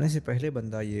جانے سے پہلے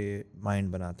بندہ یہ مائنڈ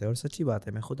بناتا ہے, اور سچی بات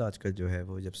ہے. میں خود آج کل جو ہے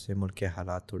وہ جب سے ملک کے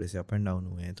حالات تھوڑے سے اپ اینڈ ڈاؤن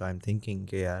ہوئے ہیں, تو آئی ایم تھنکنگ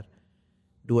کہ یار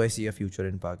do I see a future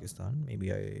in Pakistan. May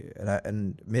be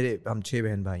ہم 6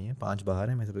 بہن بھائی ہیں, 5 باہر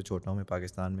ہیں, میں سب سے چھوٹا ہوں. میں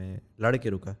پاکستان میں لڑ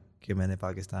کے رکا کہ میں نے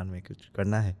پاکستان میں کچھ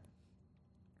کرنا ہے.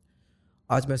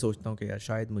 آج میں سوچتا ہوں کہ یار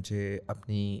شاید مجھے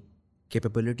اپنی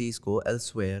کیپیبلٹیز کو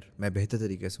ایلس ویئر میں بہتر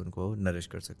طریقے سے ان کو نرش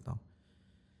کر سکتا ہوں.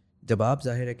 جب آپ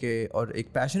ظاہر ہے کہ, اور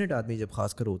ایک پیشنیٹ آدمی جب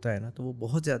خاص کر ہوتا ہے نا, تو وہ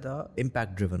بہت زیادہ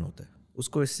امپیکٹ ڈریون ہوتا ہے. اس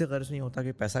کو اس سے غرض نہیں ہوتا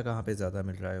کہ پیسہ کہاں پہ زیادہ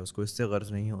مل رہا ہے, اس کو اس سے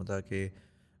غرض نہیں ہوتا کہ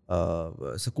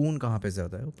سکون کہاں پہ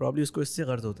زیادہ ہے. پرابلی اس کو اس سے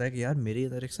غرض ہوتا ہے کہ یار میری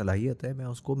ادھر ایک صلاحیت ہے, میں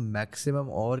اس کو میکسیمم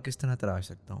اور کس طرح تراش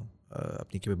سکتا ہوں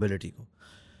اپنی کیپیبلٹی کو.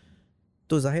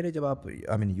 تو ظاہر ہے جب آپ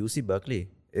I mean U C Berkeley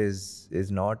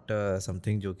is not some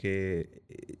thing جو کہ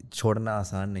چھوڑنا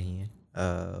آسان نہیں ہے.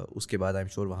 اس کے بعد آئی ایم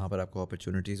شیور وہاں پر آپ کو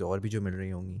اپرچونیٹیز اور بھی جو مل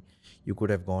رہی ہوں گی. You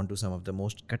could have gone to some of the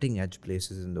most cutting edge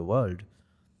places in the world,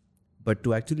 but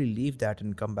to actually leave that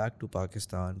and come back to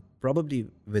Pakistan probably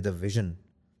with a vision.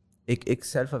 ایک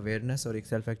سیلف اویئرنیس اور ایک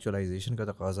سیلف ایکچولائزیشن کا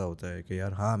تقاضا ہوتا ہے کہ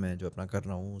یار ہاں میں جو اپنا کر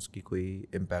رہا ہوں اس کی کوئی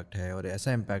امپیکٹ ہے, اور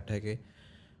ایسا امپیکٹ ہے کہ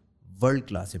ورلڈ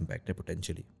کلاس امپیکٹ ہے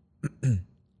پوٹینشلی.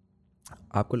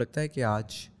 آپ کو لگتا ہے کہ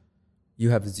آج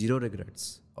you have zero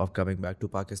regrets of coming back to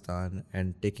Pakistan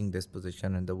and taking this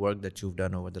position, and the work that you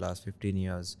done over the last 15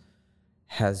 years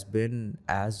has been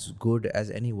as good as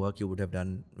any work you would have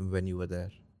done when you were there?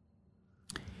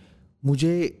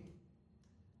 مجھے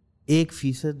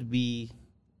 1% بھی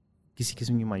کسی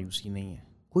قسم کی مایوسی نہیں ہے,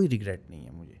 کوئی regret نہیں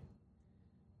ہے مجھے,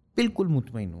 بالکل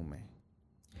مطمئن ہوں میں.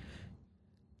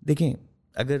 دیکھیں,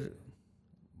 اگر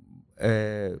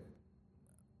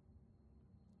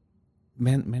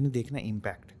میں نے دیکھنا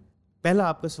امپیکٹ, پہلا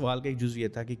آپ کا سوال کا ایک جزو یہ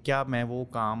تھا کہ کیا میں وہ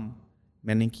کام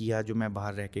میں نے کیا جو میں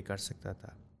باہر رہ کے کر سکتا تھا.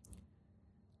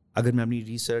 اگر میں اپنی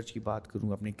ریسرچ کی بات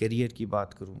کروں, اپنے کیریئر کی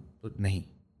بات کروں, تو نہیں,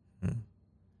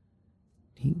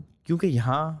 کیونکہ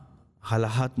یہاں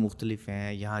حالات مختلف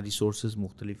ہیں, یہاں ریسورسز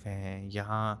مختلف ہیں,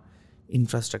 یہاں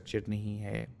انفراسٹرکچر نہیں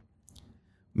ہے.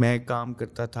 میں کام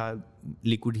کرتا تھا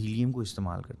لیکوڈ ہیلیم کو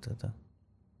استعمال کرتا تھا.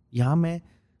 یہاں میں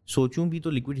سوچوں بھی تو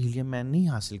لیکوڈ ہیلیم میں نہیں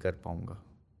حاصل کر پاؤں گا.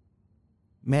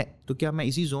 تو کیا میں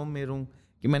اسی زون میں رہوں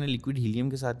کہ میں نے لیکوڈ ہیلیم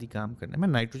کے ساتھ ہی کام کرنا ہے؟ میں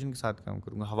نائٹروجن کے ساتھ کام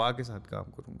کروں گا, ہوا کے ساتھ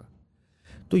کام کروں گا.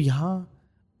 تو یہاں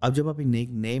اب جب آپ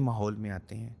نئے ماحول میں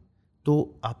آتے ہیں تو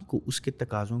آپ کو اس کے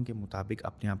تقاضوں کے مطابق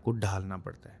اپنے آپ کو ڈھالنا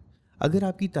پڑتا ہے. اگر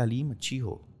آپ کی تعلیم اچھی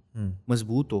ہو,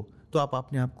 مضبوط ہو, تو آپ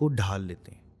اپنے آپ کو ڈھال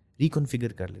لیتے ہیں,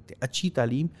 ریکنفیگر کر لیتے ہیں. اچھی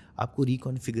تعلیم آپ کو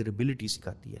ریکنفیگریبلٹی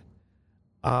سکھاتی ہے.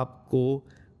 آپ کو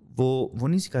وہ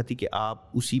نہیں سکھاتی کہ آپ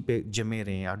اسی پہ جمے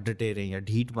رہیں یا ڈٹے رہیں یا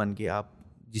ڈھیٹ بن کے آپ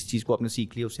جس چیز کو آپ نے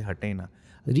سیکھ لیا اسے ہٹیں نا.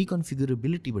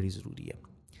 ریکنفیگریبلٹی بڑی ضروری ہے.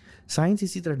 سائنس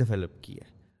اسی طرح ڈیولپ کی ہے.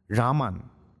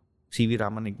 سی وی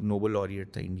رامن ایک نوبل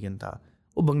laureate تھا, انڈین تھا,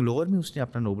 وہ بنگلور میں اس نے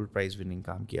اپنا نوبل پرائز وننگ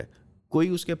کام کیا. کوئی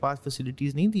اس کے پاس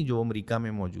فیسلٹیز نہیں تھی جو امریکہ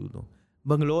میں موجود ہوں.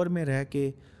 بنگلور میں رہ کے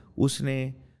اس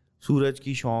نے سورج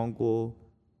کی شعاؤں کو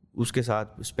اس کے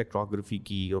ساتھ اسپیکٹروگرافی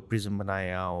کی اور پرزم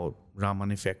بنایا اور رامن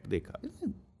ایفیکٹ دیکھا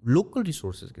لوکل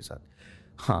ریسورسز کے ساتھ.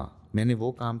 ہاں میں نے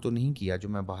وہ کام تو نہیں کیا جو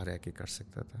میں باہر رہ کے کر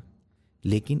سکتا تھا,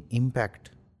 لیکن امپیکٹ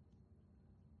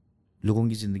لوگوں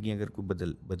کی زندگی اگر کوئی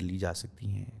بدلی جا سکتی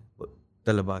ہیں,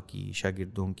 طلباء کی,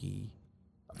 شاگردوں کی,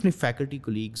 اپنے فیکلٹی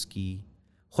کولیگز کی.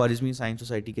 خوارزمی سائنس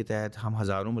سوسائٹی کے تحت ہم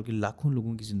ہزاروں بلکہ لاکھوں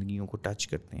لوگوں کی زندگیوں کو ٹچ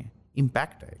کرتے ہیں.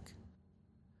 امپیکٹ ہے.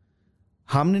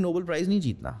 ہم نے نوبل پرائز نہیں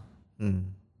جیتنا,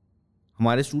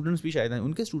 ہمارے اسٹوڈنٹس بھی شاید ہیں,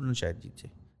 ان کے اسٹوڈنٹس شاید جیتے.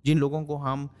 جن لوگوں کو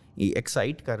ہم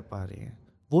ایکسائٹ کر پا رہے ہیں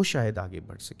وہ شاید آگے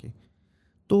بڑھ سکے.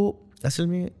 تو اصل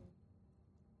میں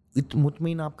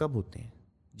مطمئن آپ کب ہوتے ہیں؟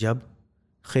 جب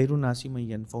خیر الناس من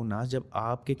ینفع الناس, جب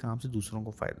آپ کے کام سے دوسروں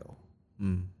کو فائدہ ہو.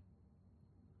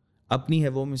 اپنی ہے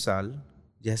وہ مثال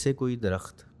جیسے کوئی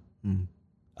درخت,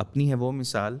 اپنی ہے وہ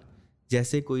مثال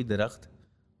جیسے کوئی درخت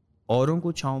اوروں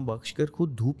کو چھاؤں بخش کر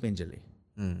خود دھوپ میں جلے.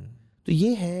 تو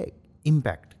یہ ہے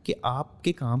امپیکٹ کہ آپ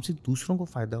کے کام سے دوسروں کو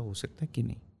فائدہ ہو سکتا ہے کہ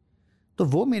نہیں. تو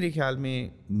وہ میرے خیال میں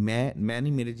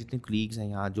نہیں, میرے جتنے کلیگز ہیں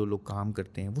یہاں جو لوگ کام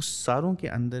کرتے ہیں وہ ساروں کے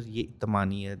اندر یہ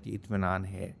طمانینت, یہ اطمینان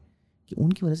ہے کہ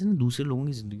ان کی وجہ سے دوسرے لوگوں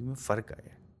کی زندگی میں فرق آیا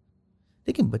ہے.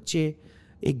 دیکھیں بچے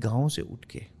ایک گاؤں سے اٹھ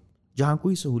کے جہاں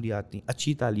کوئی سہولیات نہیں,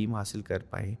 اچھی تعلیم حاصل کر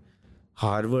پائے,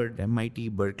 ہارورڈ, MIT,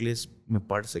 برکلے میں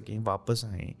پڑھ سکیں, واپس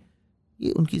آئیں,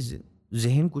 یہ ان کی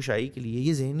ذہن کشائی کے لیے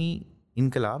یہ ذہنی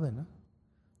انقلاب ہے نا.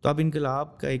 تو اب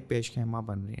انقلاب کا ایک پیش خیمہ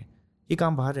بن رہے ہیں. یہ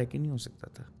کام باہر رہ کے نہیں ہو سکتا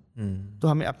تھا.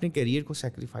 تو ہمیں اپنے کیریئر کو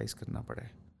سیکریفائز کرنا پڑا ہے.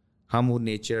 ہم وہ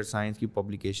نیچر سائنس کی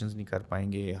پبلیکیشنز نہیں کر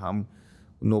پائیں گے, ہم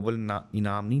نوبل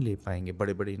انعام نہیں لے پائیں گے,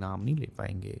 بڑے بڑے انعام نہیں لے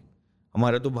پائیں گے.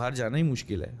 ہمارا تو باہر جانا ہی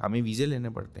مشکل ہے, ہمیں ویزے لینے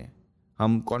پڑتے ہیں,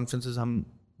 ہم کانفرنسز ہم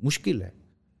مشکل ہے.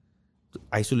 تو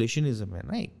آئسولیشنزم ہے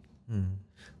نا ایک.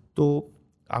 تو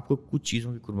آپ کو کچھ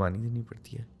چیزوں کی قربانی دینی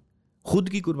پڑتی ہے, خود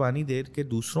کی قربانی دے کے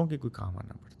دوسروں کے کوئی کام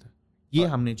آنا پڑتا ہے. یہ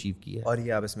ہم نے اچیو کیا ہے. اور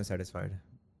یہ آپ اس میں سیٹسفائڈ ہیں؟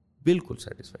 بالکل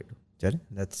سیٹسفائڈ ہوں. چلیں,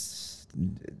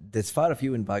 that's far of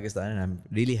you in Pakistan and I'm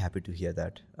really happy to hear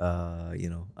that.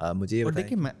 مجھے یہ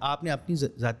دیکھیں آپ نے اپنی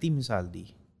ذاتی مثال دی,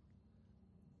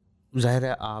 ظاہر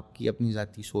ہے آپ کی اپنی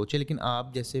ذاتی سوچ ہے, لیکن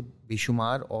آپ جیسے بے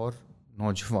شمار اور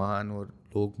نوجوان اور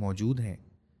لوگ موجود ہیں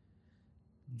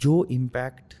جو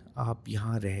امپیکٹ آپ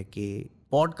یہاں رہ کے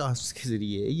پوڈ کاسٹ کے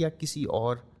ذریعے یا کسی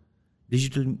اور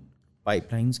ڈیجیٹل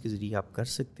پائپ لائنس کے ذریعے آپ کر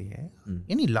سکتے ہیں.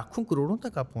 یعنی لاکھوں کروڑوں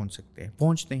تک آپ پہنچ سکتے ہیں,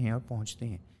 پہنچتے ہیں اور پہنچتے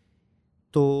ہیں.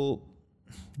 تو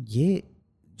یہ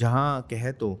جہاں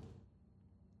کہے تو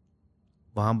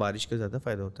وہاں بارش کا زیادہ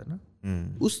فائدہ ہوتا ہے نا.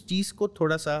 اس چیز کو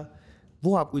تھوڑا سا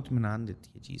وہ آپ کو اطمینان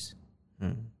دیتی ہے چیز.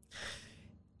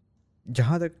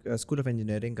 جہاں تک اسکول آف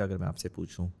انجینئرنگ کا اگر میں آپ سے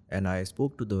پوچھوں, and I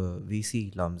spoke to the VC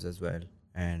alums as well,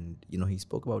 and he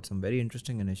spoke about some very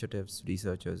interesting initiatives,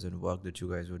 researchers and work that you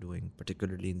guys were doing,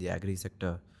 particularly in the agri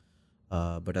sector,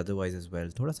 but otherwise as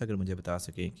well. تھوڑا سا اگر مجھے بتا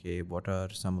سکیں کہ what are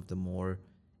some of the more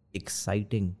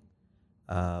exciting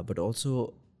but also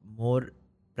more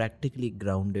practically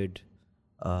grounded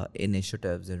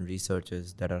initiatives and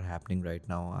researches that are happening right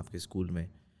now آپ کے school میں,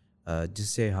 جس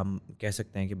سے ہم کہہ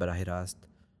سکتے ہیں کہ براہ راست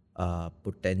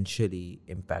پوٹینشلی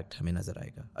امپیکٹ ہمیں نظر آئے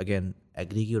گا. اگین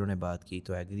ایگری کی انہوں نے بات کی,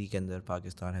 تو ایگری کے اندر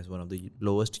Pakistan has one of the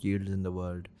lost yields in the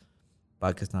world.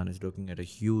 Pakistan is looking at a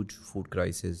huge food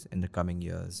crisis in the coming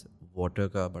years. Water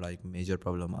کا بڑا ایک میجر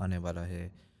پرابلم آنے والا ہے,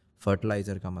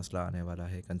 فرٹیلائزر کا مسئلہ آنے والا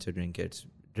ہے, کنسیڈرنگ کہ it's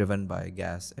driven by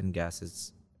gas, and gas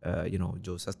از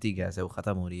جو سستی گیس ہے وہ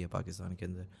ختم ہو رہی ہے پاکستان کے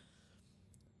اندر.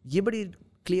 یہ بڑی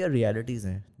کلیئر ریالٹیز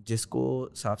ہیں جس کو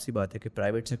صاف سی بات ہے کہ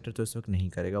پرائیویٹ سیکٹر تو اس وقت نہیں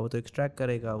کرے گا, وہ تو ایکسٹریکٹ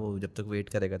کرے گا, وہ جب تک ویٹ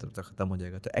کرے گا تب تک ختم ہو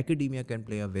جائے گا. تو ایکیڈیمیا can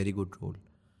play a very good role,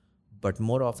 but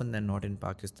more often than not in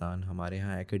Pakistan ہمارے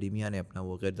یہاں ایکیڈیمیا نے اپنا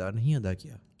وہ کردار نہیں ادا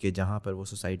کیا کہ جہاں پر وہ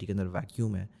سوسائٹی کے اندر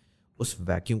ویکیوم ہے اس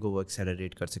ویکیوم کو وہ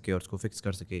ایکسیلریٹ کر سکے اور اس کو فکس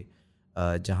کر سکے.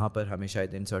 جہاں پر ہمیں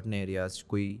شاید ان سرٹن ایریاز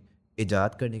کوئی ایجاد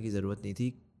کرنے کی ضرورت نہیں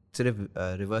تھی, صرف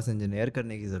ریورس انجینئر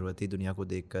کرنے کی ضرورت تھی دنیا کو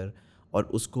دیکھ کر, اور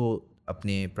اس کو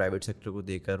اپنے پرائیویٹ سیکٹر کو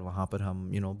دیکھ کر وہاں پر ہم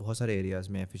بہت سارے ایریاز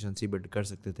میں ایفیشنسی بلڈ کر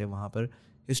سکتے تھے. وہاں پر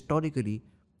ہسٹوریکلی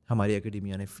ہماری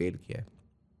اکیڈیمیا نے فیل کیا ہے.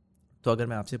 تو اگر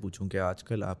میں آپ سے پوچھوں کہ آج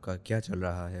کل آپ کا کیا چل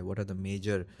رہا ہے, what are the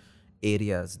major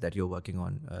areas that you working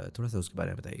on, تھوڑا سا اس کے بارے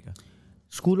میں بتائیے گا.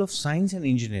 School of science and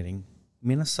engineering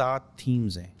میں نا 7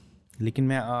 تھیمز ہیں, لیکن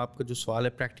میں آپ کا جو سوال ہے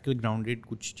پریکٹیکل گراؤنڈیڈ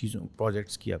کچھ چیزوں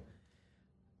پروجیکٹس کی. اب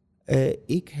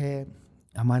ایک ہے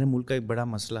ہمارے ملک کا ایک بڑا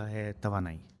مسئلہ ہے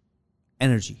توانائی,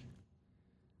 انرجی.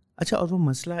 اچھا, اور وہ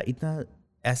مسئلہ اتنا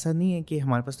ایسا نہیں ہے کہ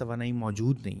ہمارے پاس توانائی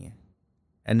موجود نہیں ہے,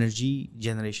 انرجی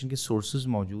جنریشن کے سورسز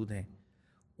موجود ہیں,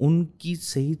 ان کی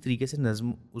صحیح طریقے سے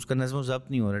اس کا نظم و ضبط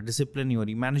نہیں ہو رہا, ڈسپلن نہیں ہو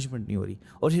رہی, مینجمنٹ نہیں ہو رہی.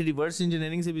 اور یہ ریورس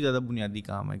انجینئرنگ سے بھی زیادہ بنیادی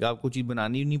کام ہے کہ آپ کو چیز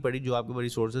بنانی نہیں پڑی, جو آپ کے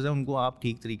ریسورسز ہیں ان کو آپ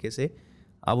ٹھیک طریقے سے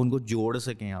آپ ان کو جوڑ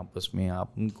سکیں آپس میں, آپ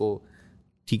ان کو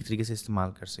ٹھیک طریقے سے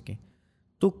استعمال کر سکیں.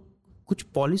 تو کچھ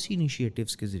پالیسی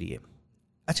انیشیٹوز کے ذریعے.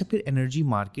 اچھا, پھر انرجی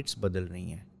مارکیٹس بدل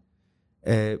رہی ہیں.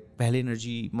 پہلے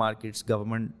انرجی مارکیٹس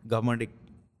گورنمنٹ ایک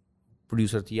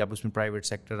پروڈیوسر تھی, اب اس میں پرائیویٹ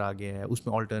سیکٹر آ گیا ہے, اس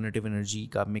میں آلٹرنیٹیو انرجی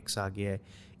کا مکس آ گیا ہے.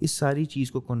 اس ساری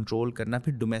چیز کو کنٹرول کرنا,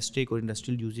 پھر ڈومیسٹک اور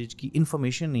انڈسٹریل یوزیج کی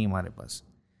انفارمیشن نہیں ہمارے پاس,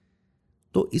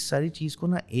 تو اس ساری چیز کو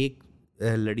نا ایک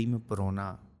لڑی میں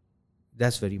پرونا,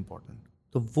 دیٹس ویری امپورٹنٹ.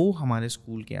 تو وہ ہمارے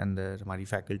اسکول کے اندر ہماری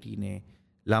فیکلٹی نے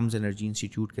لمز انرجی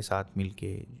انسٹیٹیوٹ کے ساتھ مل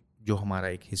کے, جو ہمارا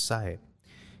ایک حصہ ہے,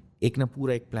 ایک نہ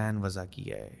پورا ایک پلان وضع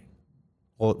کیا ہے,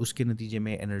 اور اس کے نتیجے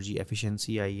میں انرجی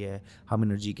ایفیشنسی آئی ہے. ہم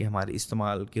انرجی کے ہمارے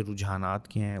استعمال کے رجحانات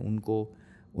کے ہیں ان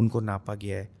کو ناپا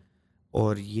گیا ہے,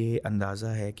 اور یہ اندازہ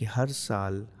ہے کہ ہر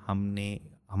سال ہم نے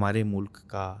ہمارے ملک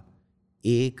کا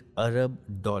 $1 ارب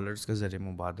کا زر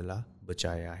مبادلہ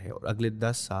بچایا ہے, اور اگلے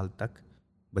 10 سال تک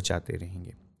بچاتے رہیں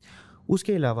گے. اس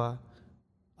کے علاوہ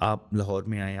آپ لاہور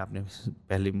میں آئے, آپ نے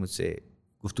پہلے مجھ سے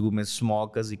گفتگو میں اسموگ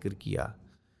کا ذکر کیا,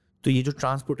 تو یہ جو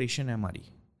ٹرانسپورٹیشن ہے ہماری,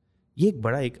 یہ ایک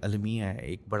بڑا ایک المیہ ہے,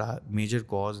 ایک بڑا میجر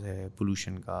کاز ہے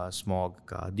پولوشن کا, اسموگ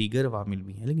کا. دیگر عوامل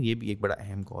بھی ہیں لیکن یہ بھی ایک بڑا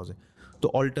اہم کاز ہے.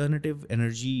 تو آلٹرنیٹیو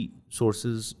انرجی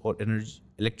سورسز اور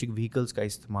الیکٹرک وہیکلس کا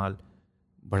استعمال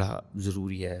بڑا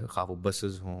ضروری ہے, خواہ وہ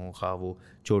بسز ہوں, خواہ وہ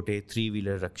چھوٹے 3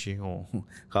 ویلر رکشے ہوں,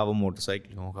 خواہ وہ موٹر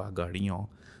سائیکل ہوں, خواہ گاڑیاں ہوں.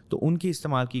 تو ان کے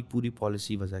استعمال کی ایک پوری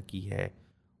پالیسی وضع کی ہے,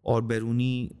 اور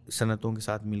بیرونی صنعتوں کے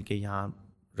ساتھ مل کے یہاں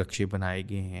رکشے بنائے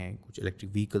گئے ہیں, کچھ الیکٹرک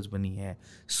وہیکلز بنی ہیں,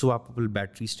 سواپبل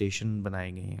بیٹری اسٹیشن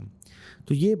بنائے گئے ہیں.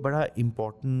 تو یہ بڑا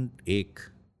امپورٹنٹ ایک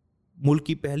ملک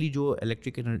کی پہلی جو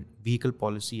الیکٹرک وہیکل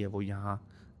پالیسی ہے وہ یہاں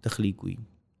تخلیق ہوئی.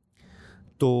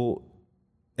 تو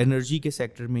انرجی کے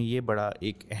سیکٹر میں یہ بڑا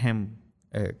ایک اہم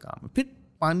کام ہے. پھر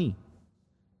پانی,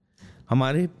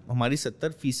 ہماری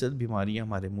 70% بیماریاں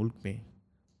ہمارے ملک میں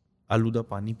آلودہ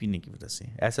پانی پینے کی وجہ سے.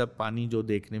 ایسا پانی جو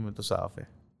دیکھنے میں تو صاف ہے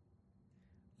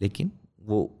لیکن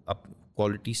وہ اب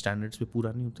کوالٹی سٹینڈرڈز پہ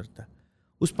پورا نہیں اترتا.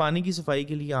 اس پانی کی صفائی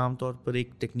کے لیے عام طور پر ایک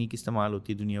ٹیکنیک استعمال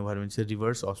ہوتی ہے دنیا بھر میں, جسے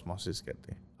ریورس آسموسس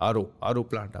کہتے ہیں. آر او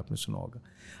پلانٹ آپ نے سنا ہوگا.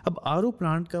 اب آر او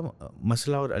پلانٹ کا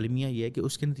مسئلہ اور المیہ یہ ہے کہ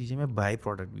اس کے نتیجے میں بائی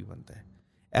پروڈکٹ بھی بنتا ہے.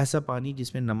 ایسا پانی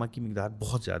جس میں نمک کی مقدار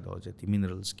بہت زیادہ ہو جاتی ہے,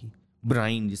 منرلز کی,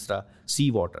 برائن جس طرح سی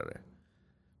واٹر ہے,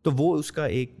 تو وہ اس کا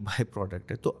ایک بائی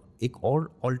پروڈکٹ ہے. تو ایک اور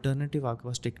آلٹرنیٹیو آپ کے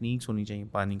پاس ٹیکنیکس ہونی چاہیے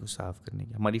پانی کو صاف کرنے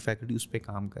کی. ہماری فیکلٹی اس پہ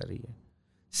کام کر رہی ہے,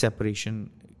 سیپریشن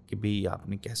کہ بھی آپ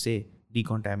نے کیسے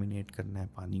ڈیکنٹامینیٹ کرنا ہے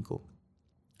پانی کو.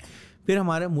 پھر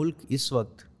ہمارا ملک اس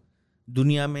وقت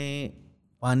دنیا میں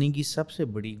پانی کی سب سے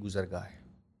بڑی گزرگاہ ہے.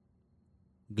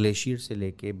 گلیشیئر سے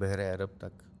لے کے بحر عرب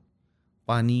تک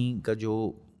پانی کا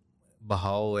جو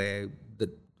بہاؤ ہے,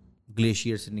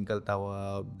 گلیشیئر سے نکلتا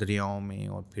ہوا دریاؤں میں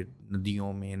اور پھر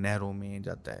ندیوں میں, نہروں میں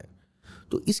جاتا ہے.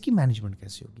 تو اس کی مینجمنٹ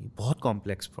کیسے ہوگی؟ بہت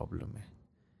کمپلیکس پرابلم ہے.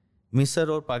 مصر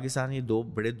اور پاکستان یہ 2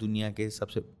 بڑے دنیا کے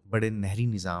سب سے بڑے نہری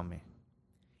نظام ہیں.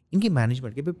 ان کی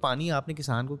مینجمنٹ کے پھر پانی آپ نے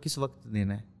کسان کو کس وقت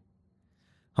دینا ہے؟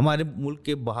 ہمارے ملک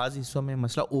کے بعض حصوں میں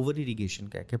مسئلہ اوور ایریگیشن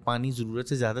کا ہے کہ پانی ضرورت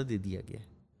سے زیادہ دے دیا گیا ہے.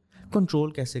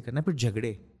 کنٹرول کیسے کرنا ہے؟ پھر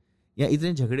جھگڑے, یا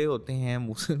اتنے جھگڑے ہوتے ہیں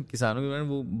کسانوں کے,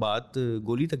 وہ بات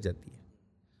گولی تک جاتی ہے.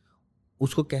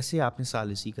 اس کو کیسے آپ نے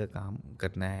ثالثی کا کام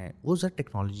کرنا ہے, وہ ذرا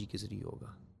ٹیکنالوجی کے ذریعے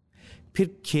ہوگا. پھر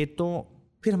کھیتوں,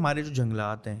 پھر ہمارے جو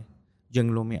جنگلات ہیں,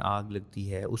 جنگلوں میں آگ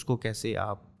لگتی ہے, اس کو کیسے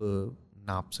آپ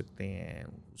ناپ سکتے ہیں,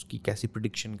 اس کی کیسی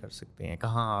پریڈکشن کر سکتے ہیں,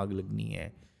 کہاں آگ لگنی ہے.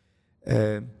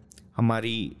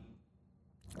 ہماری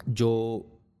جو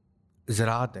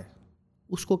زراعت ہے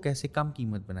اس کو کیسے کم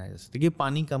قیمت بنایا جا سکتا ہے, کہ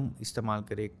پانی کم استعمال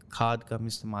کرے, کھاد کم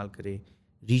استعمال کرے,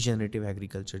 ریجنریٹیو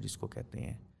ایگریکلچر جس کو کہتے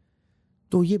ہیں.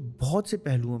 تو یہ بہت سے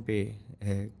پہلوؤں پہ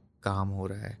کام ہو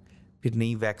رہا ہے. پھر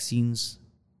نئی ویکسینز,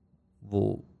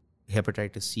 وہ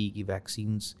ہیپاٹائٹس سی کی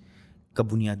ویکسینز کا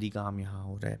بنیادی کام یہاں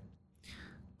ہو رہا ہے.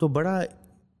 تو بڑا,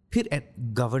 پھر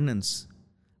گورننس,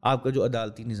 آپ کا جو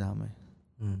عدالتی نظام ہے,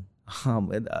 ہاں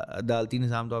عدالتی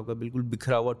نظام تو آپ کا بالکل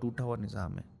بکھرا ہوا ٹوٹا ہوا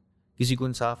نظام ہے. کسی کو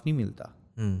انصاف نہیں ملتا,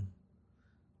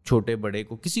 چھوٹے بڑے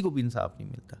کو کسی کو بھی انصاف نہیں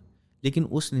ملتا. لیکن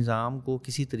اس نظام کو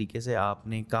کسی طریقے سے آپ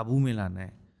نے قابو میں لانا ہے,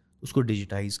 اس کو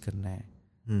ڈیجیٹائز کرنا ہے,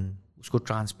 اس کو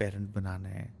ٹرانسپیرنٹ بنانا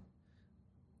ہے.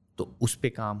 تو اس پہ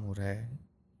کام ہو رہا ہے.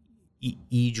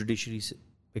 ای جوڈیشری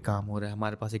پہ کام ہو رہا ہے.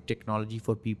 ہمارے پاس ایک ٹیکنالوجی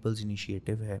فار پیپلز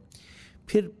انیشیٹو ہے.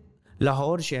 پھر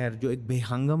لاہور شہر جو ایک بے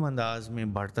ہنگم انداز میں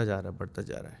بڑھتا جا رہا ہے,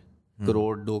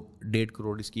 1.5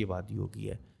 کروڑ اس کی آبادی ہو گئی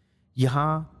ہے.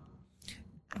 یہاں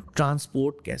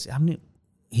ٹرانسپورٹ کیسے, ہم نے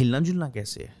ہلنا جلنا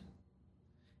کیسے ہے؟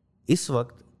 اس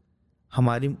وقت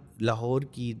ہماری لاہور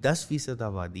کی 10%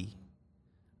 آبادی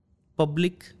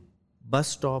پبلک بس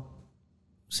اسٹاپ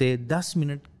سے 10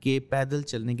 منٹ کے پیدل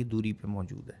چلنے کی دوری پہ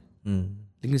موجود ہے,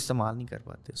 لیکن استعمال نہیں کر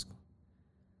پاتے اس کو.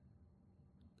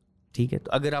 ٹھیک ہے,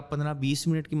 تو اگر آپ 15-20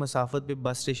 منٹ کی مسافت پہ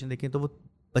بس اسٹیشن دیکھیں تو وہ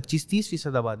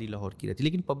 25-30% آبادی لاہور کی رہتی ہے,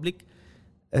 لیکن پبلک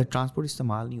ٹرانسپورٹ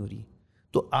استعمال نہیں ہو رہی.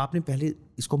 تو آپ نے پہلے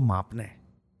اس کو ماپنا ہے,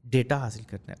 ڈیٹا حاصل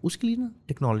کرنا ہے. اس کے لیے نا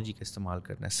ٹیکنالوجی کا استعمال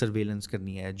کرنا ہے, سرویلنس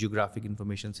کرنی ہے, جیوگرافک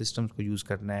انفارمیشن سسٹمز کو یوز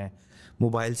کرنا ہے,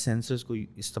 موبائل سینسرز کو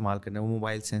استعمال کرنا ہے. وہ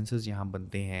موبائل سینسرز یہاں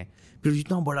بنتے ہیں. پھر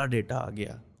جتنا بڑا ڈیٹا آ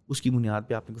گیا اس کی بنیاد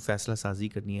پہ آپ نے کوئی فیصلہ سازی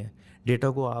کرنی ہے. ڈیٹا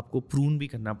کو آپ کو پرون بھی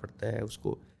کرنا پڑتا ہے اس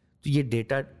کو. تو یہ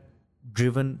ڈیٹا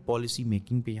ڈریون پالیسی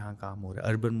میکنگ پہ یہاں کام ہو رہا ہے,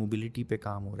 اربن موبلٹی پہ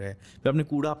کام ہو رہا ہے. پھر آپ نے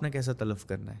کوڑا اپنا کیسا تلف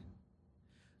کرنا ہے.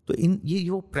 تو یہ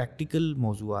وہ پریکٹیکل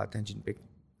موضوعات ہیں جن پہ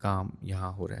کام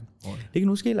یہاں ہو رہا ہے. لیکن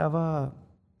اس کے علاوہ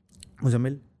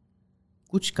مزمل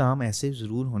کچھ کام ایسے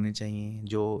ضرور ہونے چاہیے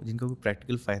جن کا کوئی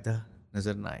پریکٹیکل فائدہ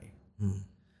نظر نہ آئے.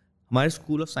 ہمارے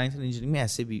school of science and engineering میں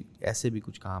ایسے بھی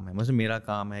کچھ کام ہے, مثلا میرا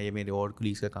کام ہے یا میرے اور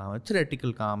کلیگس کا کام ہے,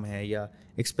 تھیوریٹیکل کام ہے یا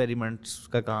ایکسپیریمنٹس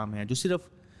کا کام ہے, جو صرف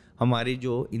ہمارے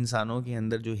جو انسانوں کے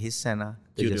اندر جو حص ہے نا,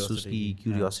 تجسس کی,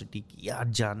 کیوریوسٹی کی, یا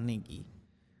جاننے کی,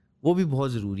 وہ بھی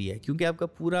بہت ضروری ہے. کیونکہ آپ کا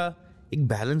پورا ایک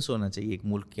بیلنس ہونا چاہیے ایک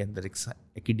ملک کے اندر, ایک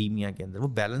اکیڈیمیا کے اندر. وہ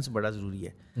بیلنس بڑا ضروری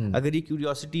ہے. اگر یہ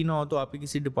کیوریوسٹی نہ ہو تو آپ کے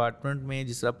کسی ڈپارٹمنٹ میں,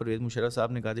 جس طرح پرویز مشرف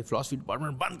صاحب نے کہا تھا فلاسفی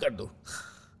ڈپارٹمنٹ بند کر دو,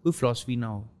 کوئی فلاسفی نہ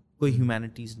ہو, کوئی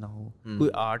ہیومینٹیز نہ ہو, کوئی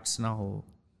آرٹس نہ ہو,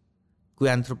 کوئی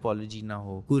اینتھروپولوجی نہ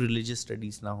ہو, کوئی ریلیجیس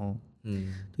اسٹڈیز نہ ہو,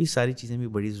 تو یہ ساری چیزیں بھی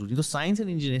بڑی ضروری. تو سائنس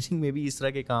اینڈ انجینئرنگ میں بھی اس طرح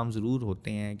کے کام ضرور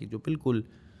ہوتے ہیں کہ جو بالکل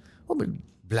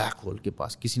بلیک ہول کے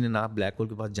پاس, کسی نے نہ بلیک ہول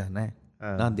کے پاس جانا ہے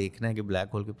نہ دیکھنا ہے کہ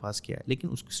بلیک ہول کے پاس کیا ہے, لیکن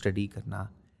اس کو اسٹڈی کرنا,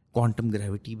 کوانٹم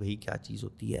گریوٹی بھائی کیا چیز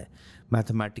ہوتی ہے,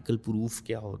 میتھمیٹیکل پروف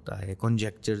کیا ہوتا ہے,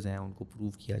 کنجیکچرز ہیں ان کو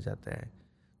پروف کیا جاتا ہے.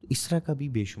 تو اس طرح کا بھی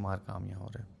بے شمار کام یہاں ہو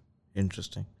رہا ہے.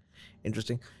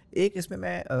 انٹرسٹنگ. ایک اس میں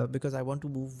because I want to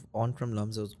move on from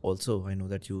LUMS also, I know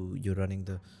that you running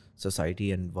the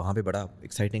society and وہاں پہ بڑا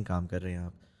ایکسائٹنگ کام کر رہے ہیں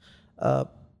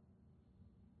آپ.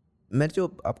 میں جو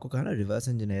آپ کو کہا نا ریورس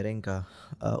انجینئرنگ کا,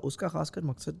 اس کا خاص کر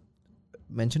مقصد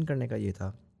مینشن کرنے کا یہ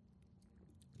تھا,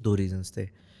 2 ریزنس تھے.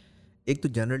 ایک تو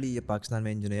جنرلی یہ پاکستان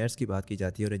میں انجینئرس کی بات کی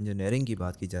جاتی ہے اور انجینئرنگ کی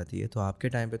بات کی جاتی ہے, تو آپ کے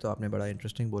ٹائم پہ تو آپ نے بڑا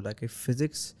انٹرسٹنگ بولا کہ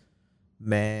فزکس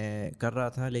میں کر رہا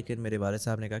تھا, لیکن میرے والد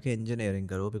صاحب نے کہا کہ انجینئرنگ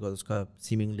کرو بیکاز اس کا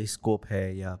سیمنگلی اسکوپ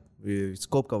ہے, یا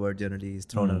اسکوپ کا word generally is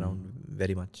thrown around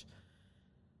very much.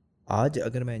 آج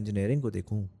اگر میں انجینئرنگ کو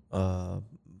دیکھوں,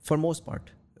 فار موسٹ پارٹ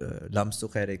لمس تو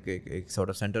خیر ایک sort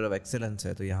of centre of excellence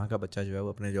ہے, تو یہاں کا بچہ جو ہے وہ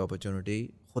اپنے جو اپرچونیٹی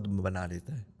خود بنا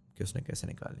لیتا ہے کہ اس نے کیسے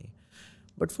نکالنی ہے.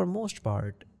 But for most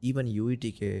part even U E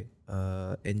T کے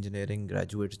انجینئرنگ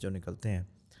گریجویٹس جو نکلتے ہیں,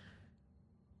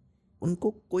 ان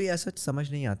کو کوئی ایسا سمجھ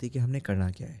نہیں آتی کہ ہم نے کرنا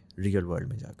کیا ہے ریئل ورلڈ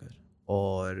میں جا کر.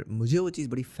 اور مجھے وہ چیز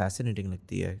بڑی فیسینیٹنگ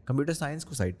لگتی ہے. کمپیوٹر سائنس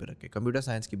کو سائڈ پہ رکھ کے, کمپیوٹر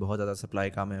سائنس کی بہت زیادہ سپلائی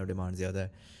کم ہے اور ڈیمانڈ زیادہ ہے,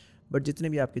 بٹ جتنے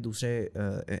بھی آپ کے دوسرے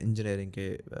انجینئرنگ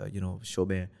کے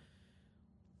شعبے ہیں,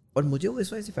 اور مجھے وہ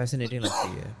اس وجہ سے فیسینیٹنگ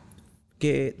لگتی ہے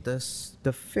کہ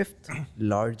دا 5th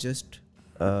largest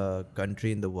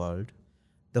country in the world,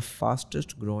 the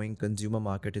fastest growing consumer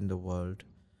market in the world,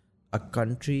 a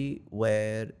country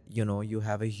where you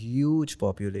have a huge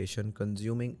population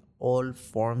consuming all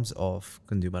forms of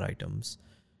consumer items,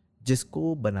 جس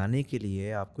کو بنانے کے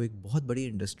لیے آپ کو ایک بہت بڑی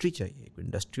انڈسٹری چاہیے, ایک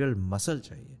انڈسٹریل مسل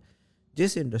چاہیے,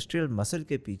 جس انڈسٹریل مسل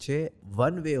کے پیچھے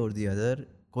ون وے اور دی ادر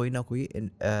کوئی نہ کوئی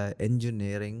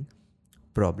انجینئرنگ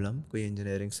پرابلم, کوئی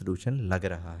انجینئرنگ سلوشن لگ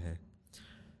رہا ہے.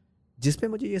 جس پہ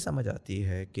مجھے یہ سمجھ آتی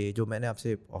ہے کہ جو میں نے آپ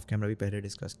سے آف کیمرہ بھی پہلے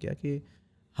ڈسکس کیا کہ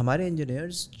ہمارے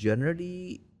engineers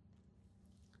generally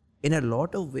in a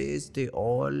lot of ways they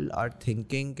all are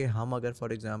thinking کہ ہم اگر فار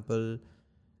ایگزامپل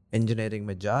انجینئرنگ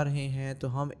میں جا رہے ہیں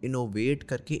تو ہم انوویٹ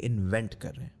کر کے انوینٹ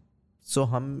کر رہے ہیں. سو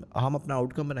ہم اپنا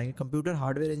آؤٹ کم بنائیں گے. کمپیوٹر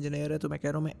ہارڈ ویئر انجینئر ہے تو میں کہہ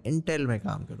رہا ہوں میں انٹیل میں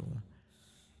کام کروں گا.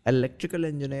 الیکٹریکل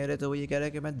انجینئر ہے تو وہ یہ کہہ رہا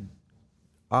ہے کہ میں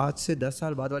آج سے 10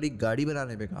 سال بعد والی گاڑی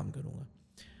بنانے پہ کام کروں گا.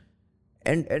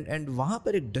 اینڈ وہاں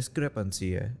پر ایک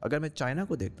ڈسکرپنسی ہے. اگر میں چائنا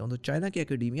کو دیکھتا ہوں تو چائنا کی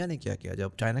اکیڈیمیا نے کیا کیا جب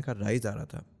چائنا کا رائز آ رہا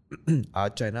تھا.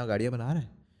 آج چائنا گاڑیاں بنا رہا ہے,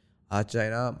 آج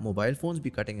چائنا موبائل فونز بھی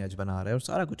کٹنگ ایج بنا رہا ہے اور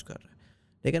سارا کچھ کر رہا ہے.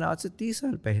 لیکن آج سے 30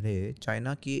 سال پہلے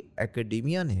چائنا کی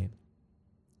اکیڈیمیا نے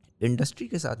انڈسٹری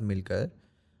کے ساتھ مل کر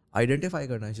آئیڈینٹیفائی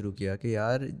کرنا شروع کیا کہ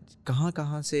یار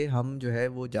کہاں سے ہم جو ہے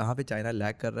وہ جہاں پہ چائنا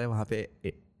لیک کر رہا ہے وہاں پہ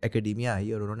اکیڈیمیا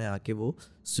آئی اور انہوں نے آ کے وہ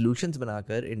سلوشنز بنا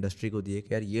کر انڈسٹری کو دیے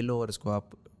کہ یار یہ لو اور اس کو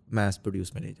آپ میس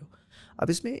پروڈیوس میں لے جاؤ. اب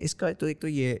اس میں اس کا تو ایک تو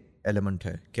یہ ایلیمنٹ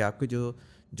ہے کہ آپ کے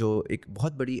جو ایک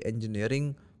بہت بڑی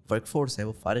انجینئرنگ ورک فورس ہے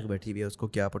وہ فارغ بیٹھی ہوئی ہے, اس کو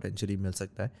کیا پوٹینشلی مل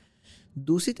سکتا ہے.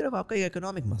 دوسری طرف آپ کا ایک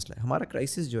اکنامک مسئلہ ہے. ہمارا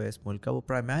کرائسس جو ہے اس ملک کا وہ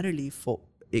پرائمریلی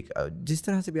ایک جس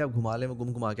طرح سے بھی آپ گھما لیں وہ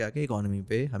گھما کے آ کے اکانومی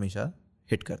پہ ہمیشہ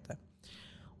ہٹ کرتا ہے.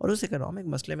 اور اس اکنامک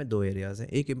مسئلے میں 2 ایریاز ہیں.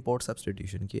 ایک امپورٹ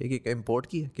سبسٹیٹیوشن کی, ایک امپورٹ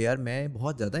کی ہے کہ یار میں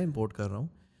بہت زیادہ امپورٹ کر رہا ہوں,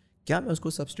 کیا میں اس کو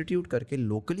سبسٹیٹیوٹ کر کے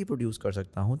لوکلی پروڈیوس کر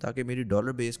سکتا ہوں تاکہ میری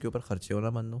ڈالر بیس کے اوپر خرچے ہونا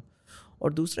بند ہوں.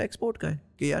 اور دوسرا ایکسپورٹ کا ہے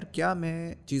کہ یار کیا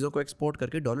میں چیزوں کو ایکسپورٹ کر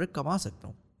کے ڈالر کما سکتا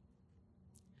ہوں.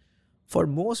 فار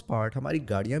موسٹ پارٹ ہماری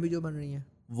گاڑیاں بھی جو بن رہی ہیں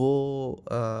وہ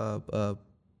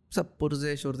سب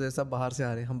پرزے شرزے سب باہر سے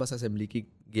آ رہے ہیں, ہم بس اسمبلی کی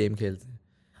گیم کھیلتے ہیں.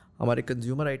 ہمارے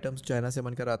کنزیومر آئٹمس چائنا سے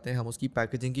بن کر آتے ہیں, ہم اس کی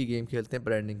پیکیجنگ کی گیم کھیلتے ہیں,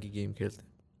 برانڈنگ کی گیم کھیلتے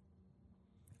ہیں.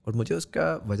 اور مجھے اس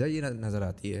کا وجہ یہ نظر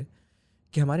آتی ہے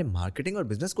کہ ہمارے مارکیٹنگ اور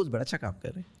بزنس کچھ بڑا اچھا کام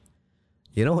کر رہے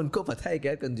ہیں. ان کو پتہ ہے کہ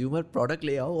یار کنزیومر پروڈکٹ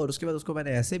لے آؤ اور اس کے بعد اس کو میں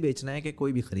نے ایسے بیچنا ہے کہ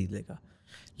کوئی بھی خرید لے گا.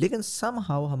 لیکن سم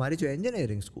ہاؤ ہمارے جو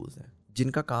انجینئرنگ اسکولس ہیں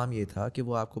جن کا کام یہ تھا کہ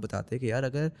وہ آپ کو بتاتے کہ یار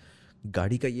اگر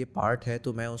گاڑی کا یہ پارٹ ہے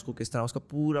تو میں اس کو کس طرح, اس کا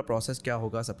پورا پروسیس کیا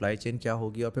ہوگا, سپلائی چین کیا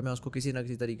ہوگی, اور پھر میں اس کو کسی نہ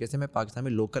کسی طریقے سے میں پاکستان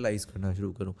میں لوکلائز کرنا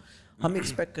شروع کروں. ہم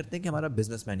ایکسپیکٹ کرتے ہیں کہ ہمارا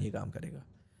بزنس مین یہ کام کرے گا,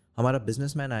 ہمارا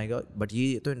بزنس مین آئے گا, بٹ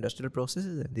یہ تو انڈسٹریل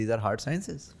پروسیسز ہیں, these are hard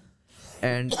sciences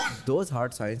and those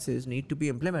hard sciences need to be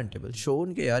implementable.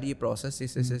 شون کہ یار یہ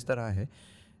پروسیس اس طرح ہے.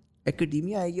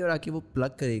 ایکڈیمیا آئے گی اور آ کے وہ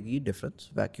پلگ کرے گی difference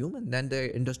vacuum and then the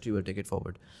industry will take it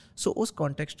forward. سو اس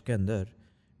کانٹیکسٹ کے اندر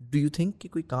ڈو یو تھنک کہ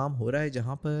کوئی کام ہو رہا ہے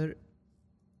جہاں پر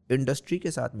انڈسٹری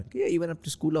کے ساتھ مل کے یا ایون اپنے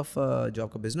اسکول آف جو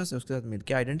آپ کا بزنس ہے اس کے ساتھ مل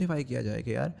کے آئیڈینٹیفائی کیا جائے کہ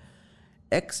یار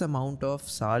ایکس اماؤنٹ آف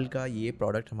سال کا یہ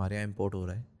پروڈکٹ ہمارے یہاں امپورٹ ہو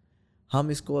رہا ہے, ہم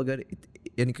اس کو اگر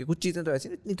یعنی کہ کچھ چیزیں تو ایسی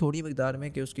نا اتنی تھوڑی مقدار میں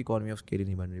کہ اس کی اکانومی آف اسکیل ہی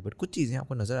نہیں بن رہی, بٹ کچھ چیزیں آپ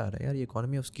کو نظر آ رہا ہے یار یہ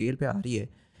اکانومی آف اسکیل پہ آ رہی ہے,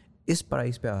 اس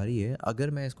پرائز پہ آ رہی ہے, اگر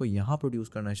میں اس کو یہاں پروڈیوس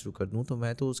کرنا شروع کر دوں تو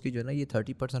میں تو اس کی جو ہے نا یہ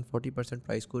 30% 40%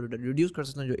 پرائز کو ریڈیوس کر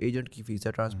سکتا ہوں, جو ایجنٹ کی فیس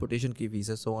ہے, ٹرانسپورٹیشن کی فیس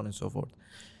ہے, سو آن اینڈ سو فورتھ.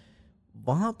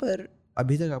 وہاں پر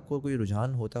ابھی تک آپ کو کوئی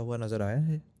رجحان ہوتا ہوا نظر آیا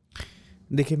ہے؟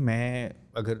 دیکھیں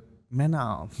میں نا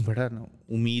بڑا نا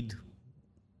امید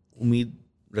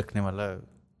رکھنے والا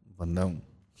بندہ ہوں,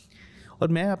 اور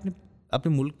میں اپنے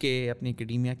ملک کے اپنی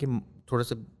اکیڈیمیا کے تھوڑا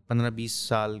سا 15-20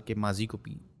 سال کے ماضی کو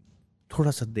بھی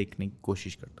تھوڑا سا دیکھنے کی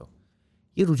کوشش کرتا ہوں.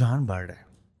 یہ رجحان بڑھ رہا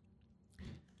ہے.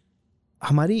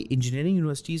 ہماری انجینئرنگ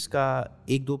یونیورسٹیز کا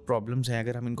 1-2 پرابلمس ہیں,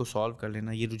 اگر ہم ان کو سالو کر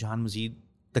لینا یہ رجحان مزید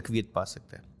تقویت پا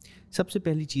سکتا ہے. سب سے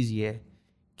پہلی چیز یہ ہے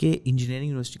کہ انجینئرنگ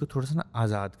یونیورسٹی کو تھوڑا سا نا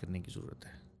آزاد کرنے کی ضرورت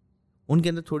ہے. ان کے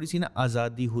اندر تھوڑی سی نا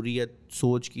آزادی, حریت,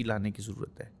 سوچ کی لانے کی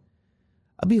ضرورت ہے.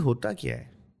 ابھی ہوتا کیا ہے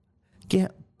کہ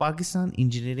پاکستان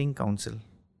انجینئرنگ کونسل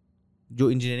جو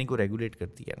انجینئرنگ کو ریگولیٹ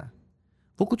کرتی ہے نا,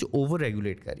 وہ کچھ اوور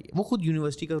ریگولیٹ کر رہی ہے. وہ خود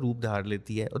یونیورسٹی کا روپ دھار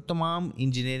لیتی ہے اور تمام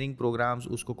انجینئرنگ پروگرامز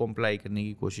اس کو کمپلائی کرنے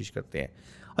کی کوشش کرتے ہیں.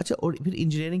 اچھا, اور پھر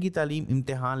انجینئرنگ کی تعلیم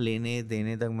امتحان لینے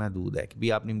دینے تک محدود ہے کہ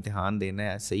بھی آپ نے امتحان دینا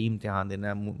ہے, صحیح امتحان دینا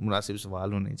ہے, مناسب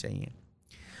سوال ہونے چاہیے.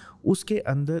 اس کے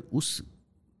اندر اس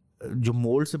جو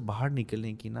مولڈ سے باہر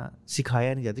نکلنے کی نا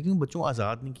سکھایا نہیں جاتا, کیونکہ بچوں کو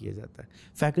آزاد نہیں کیا جاتا ہے,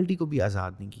 فیکلٹی کو بھی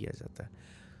آزاد نہیں کیا جاتا ہے.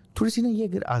 تھوڑی سی نا یہ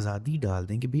اگر آزادی ڈال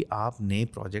دیں کہ بھئی آپ نئے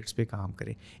پروجیکٹس پہ کام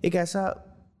کریں. ایک ایسا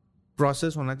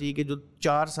پروسیس ہونا چاہیے کہ جو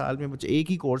 4 سال میں بچے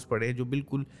ایک ہی کورس پڑھے, جو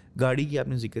بالکل گاڑی کی آپ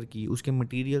نے ذکر کی, اس کے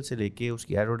مٹیریل سے لے کے اس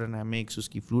کی ایروڈینامکس, اس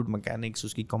کی فلوئڈ مکینکس,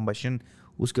 اس کی کمبشن,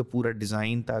 اس کا پورا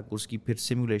ڈیزائن تک, اس کی پھر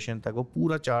سیمولیشن تک, وہ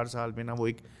پورا 4 سال میں نا وہ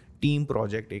ایک ٹیم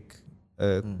پروجیکٹ, ایک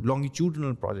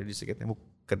لانگیٹیوڈنل پروجیکٹ جسے کہتے ہیں, وہ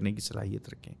کرنے کی صلاحیت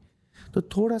رکھیں. تو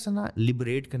تھوڑا سا نا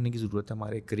لبریٹ کرنے کی ضرورت ہے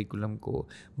ہمارے کریکولم کو.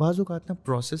 بعض اوقات نا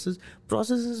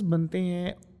پروسیسز بنتے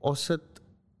ہیں اوسط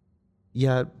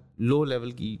یا لو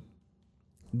لیول کی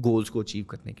گولز کو اچیو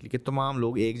کرنے کے لیے کہ تمام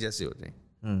لوگ ایک جیسے ہو جائیں,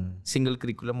 سنگل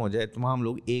کریکولم ہو جائے, تمام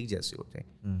لوگ ایک جیسے ہو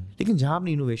جائیں. لیکن جہاں آپ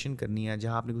نے انوویشن کرنی ہے,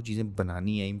 جہاں آپ نے کوئی چیزیں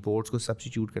بنانی ہے, امپورٹس کو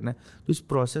سبسٹیٹیوٹ کرنا ہے, تو اس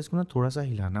پروسیس کو نا تھوڑا سا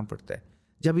ہلانا پڑتا ہے.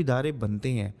 جب ادارے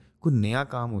بنتے ہیں, کوئی نیا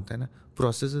کام ہوتا ہے نا,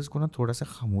 پروسیسز کو نا تھوڑا سا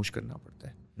خاموش کرنا پڑتا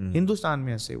ہے. ہندوستان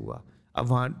میں ایسے ہوا.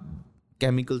 اب وہاں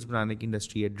کیمیکلز بنانے کی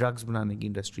انڈسٹری ہے, ڈرگس بنانے کی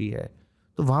انڈسٹری ہے,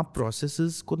 تو وہاں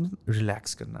پروسیسز کو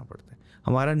ریلیکس کرنا پڑتا ہے.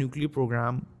 ہمارا نیوکلیئر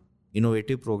پروگرام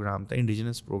انوویٹیو پروگرام تھا,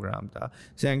 انڈیجنس پروگرام تھا,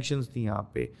 سینکشنز تھیں یہاں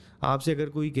پہ. آپ سے اگر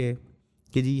کوئی کہے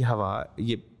کہ جی ہوا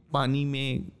یہ پانی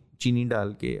میں چینی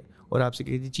ڈال کے, اور آپ سے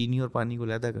کہے جی چینی اور پانی کو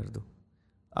علیحدہ کر دو,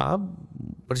 آپ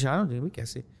پریشان ہو جائیں گے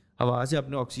کیسے. ہوا سے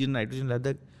اپنے آکسیجن نائٹروجن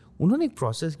علیحدہ, انہوں نے ایک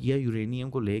پروسیس کیا یورینیم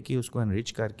کو لے کے, اس کو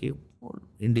انرچ کر کے اور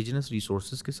انڈیجنس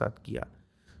ریسورسز کے ساتھ کیا.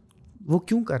 وہ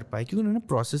کیوں کر پائے؟ کیونکہ انہوں نے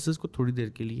پروسیسز کو تھوڑی دیر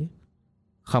کے لیے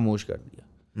خاموش کر دیا.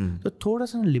 تو تھوڑا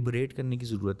سا لبریٹ کرنے کی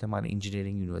ضرورت ہے ہمارے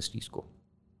انجینئرنگ یونیورسٹیز کو.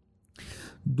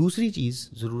 دوسری چیز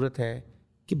ضرورت ہے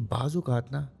کہ بعض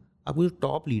اوقات نا آپ کو جو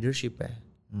ٹاپ لیڈرشپ ہے,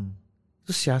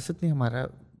 تو سیاست نے ہمارا,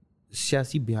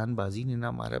 سیاسی بیان بازی نے نا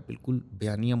ہمارا بالکل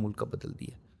بیانیہ ملک کا بدل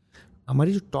دیا.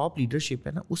 ہماری جو ٹاپ لیڈرشپ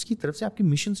ہے نا, اس کی طرف سے آپ کے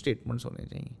مشن اسٹیٹمنٹس ہونے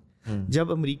چاہیے.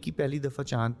 جب امریکی پہلی دفعہ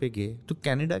چاند پہ گئے تو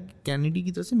کینیڈی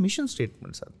کی طرف سے مشن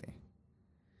اسٹیٹمنٹس آتے ہیں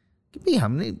کہ بھئی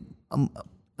ہم نے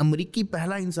امریکی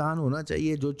پہلا انسان ہونا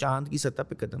چاہیے جو چاند کی سطح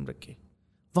پہ قدم رکھے.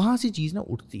 وہاں سے چیز نا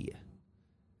اٹھتی ہے.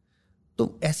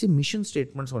 تو ایسے مشن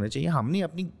اسٹیٹمنٹس ہونے چاہیے. ہم نے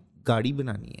اپنی گاڑی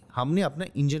بنانی ہے, ہم نے اپنا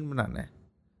انجن بنانا ہے.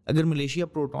 اگر ملیشیا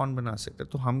پروٹون بنا سکتا ہے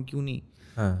تو ہم کیوں نہیں.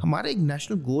 ہمارا ایک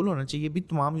نیشنل گول ہونا چاہیے بھی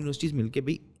تمام یونیورسٹیز مل کے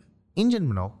بھی انجن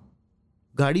بناؤ,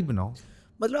 گاڑی بناؤ.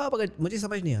 مطلب آپ اگر مجھے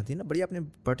سمجھ نہیں آتی نا, بڑی آپ نے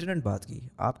پرٹیننٹ بات کی.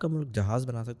 آپ کا ملک جہاز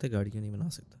بنا سکتا ہے, گاڑی کیوں نہیں بنا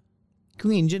سکتا؟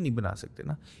 کیونکہ انجن نہیں بنا سکتے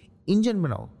نا. انجن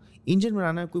بناؤ. انجن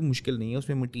بنانا کوئی مشکل نہیں ہے, اس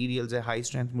میں مٹیریلز ہے, ہائی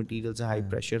اسٹرینتھ مٹیریلز ہے, high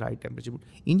pressure, high temperature.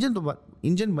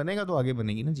 Engine بنے گا تو آگے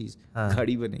بنے گی نا چیز,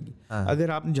 گاڑی بنے گی. اگر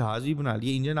آپ نے جہاز بھی بنا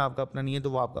لیا, انجن آپ کا اپنا نہیں ہے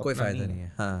تو وہ آپ کا کوئی فائدہ نہیں ہے.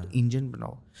 تو انجن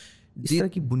بناؤ. اس طرح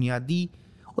کی بنیادی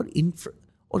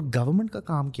اور گورنمنٹ کا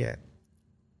کام کیا ہے.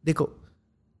 دیکھو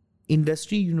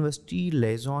انڈسٹری یونیورسٹی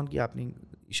لیزون کی آپ نے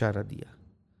اشارہ دیا,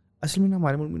 اصل میں نا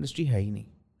ہمارے ملک میں انڈسٹری ہے ہی نہیں,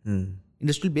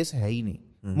 انڈسٹریل بیس ہے ہی نہیں,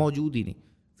 موجود ہی نہیں.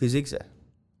 فزکس ہے,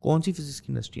 کون سی فزکس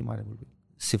کی انڈسٹری ہمارے ملک میں؟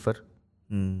 صفر.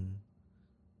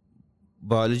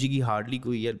 بایولوجی کی ہارڈلی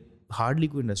کوئی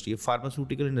انڈسٹری ہے.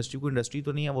 فارماسیوٹیکل انڈسٹری کوئی انڈسٹری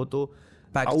تو نہیں ہے, وہ تو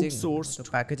آؤٹ سورس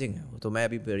پیکیجنگ ہے. تو میں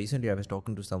ابھی recently I was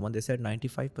talking to someone, they said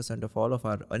 95% of all of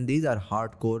our and these are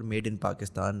hard core made in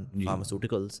Pakistan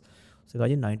pharmaceuticals. اس نے کہا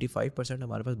جی 95%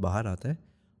 ہمارے پاس باہر آتا ہے,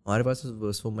 ہمارے پاس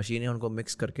وہ مشینیں ان کو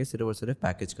مکس کر کے صرف اور صرف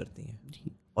پیکیج کرتی ہیں,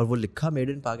 اور وہ لکھا میڈ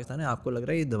ان پاکستان ہے. آپ کو لگ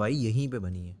رہا ہے یہ دوائی یہیں پہ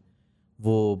بنی ہے.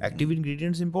 وہ ایکٹیو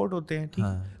انگریڈینٹس امپورٹ ہوتے ہیں. ٹھیک,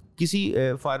 کسی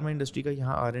فارما انڈسٹری کا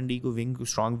یہاں R&D کو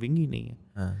اسٹرانگ ونگ ہی نہیں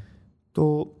ہے.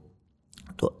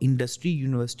 تو انڈسٹری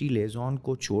یونیورسٹی لیزون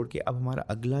کو چھوڑ کے اب ہمارا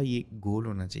اگلا یہ گول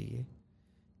ہونا چاہیے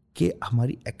کہ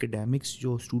ہماری ایکیڈیمکس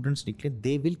جو اسٹوڈنٹس نکلے,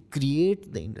 they will create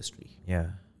the industry.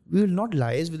 We will not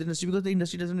liaise with the industry because the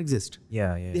industry doesn't exist.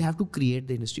 They have to create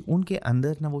the industry. ان کے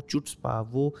اندر نا وہ چٹس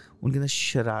وہ ان کے اندر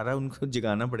شرارہ ان کو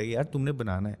جگانا پڑے گا, یار تم نے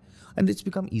بنانا ہے. And it's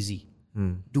become easy.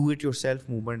 Do it yourself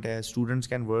movement ہے.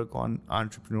 Students can work on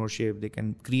entrepreneurship. They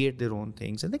can create their own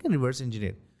things and they can reverse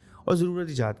engineer. اور ضرورت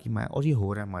ایجاد کی ماں, اور یہ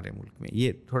ہو رہا ہے ہمارے ملک میں.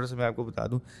 یہ تھوڑا سا میں آپ کو بتا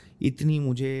دوں, اتنی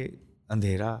مجھے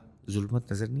اندھیرا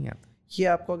ظلمت نظر نہیں آتا. یہ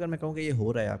آپ کو اگر میں کہوں کہ یہ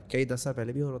ہو رہا ہے, آپ کئی 10 سال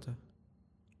پہلے بھی ہو رہا تھا.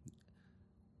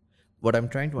 What I'm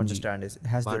trying to understand is,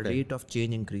 has the rate of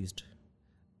change increased?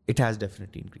 It has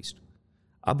definitely increased.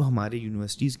 اب ہمارے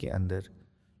یونیورسٹیز کے اندر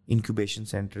انکیوبیشن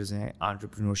سینٹرز ہیں,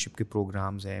 انٹرپرینورشپ کے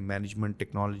پروگرامز ہیں, مینجمنٹ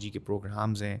ٹیکنالوجی کے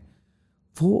پروگرامز ہیں.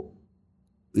 وہ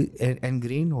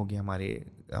انگرین ہو گئے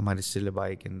ہمارے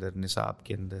سلیبائی کے اندر, نصاب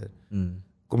کے اندر.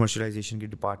 کمرشلائزیشن کے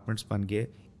ڈپارٹمنٹس بن گئے.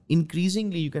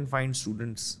 Increasingly you can find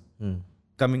students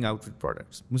coming out with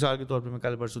products. مثال کے طور پہ میں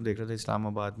کل پرسوں دیکھ رہا تھا اسلام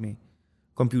آباد میں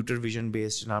کمپیوٹر ویژن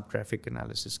بیسڈ جناب ٹریفک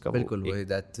انالیسس کا. بالکل,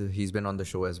 that he is been on the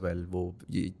show as well. وہ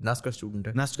نسٹ کا اسٹوڈنٹ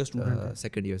ہے,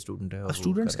 سیکنڈ ایئر اسٹوڈنٹ ہے.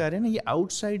 اسٹوڈنٹس کہہ رہے ہیں نا, یہ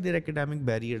outside there academic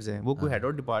barriers ہیں. وہ کوئی ہیڈ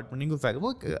آف ڈپارٹمنٹ نہیں, کوئی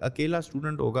وہ اکیلا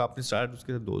اسٹوڈنٹ ہوگا, اپنے ساتھ اس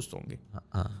کے دوست ہوں گے.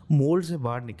 مولڈ سے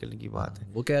باہر نکلنے کی بات ہے.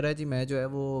 وہ کہہ رہا ہے جی میں جو ہے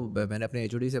وہ میں نے اپنے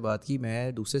HOD سے بات کی,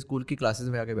 میں دوسرے اسکول کی کلاسز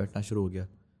میں آ کے بیٹھنا شروع ہو گیا.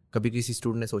 کبھی کسی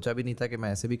اسٹوڈنٹ نے سوچا بھی نہیں تھا کہ میں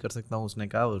ایسے بھی کر سکتا ہوں. اس نے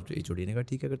کہا, اور HOD نے کہا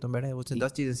ٹھیک ہے اگر تم بیٹھے. اس نے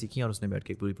 10 چیزیں سیکھی اور اس نے بیٹھ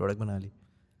کے پوری پروڈکٹ بنا لی.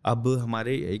 اب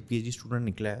ہمارے ایک PhD اسٹوڈنٹ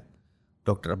نکلا ہے,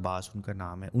 ڈاکٹر عباس ان کا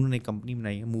نام ہے. انہوں نے ایک کمپنی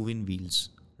بنائی ہے move in Wales.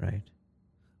 Right,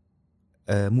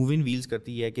 move in Wales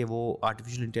کرتی ہے کہ وہ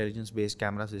artificial intelligence based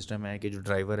camera system ہے کہ جو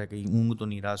ڈرائیور ہے کہیں اونگ تو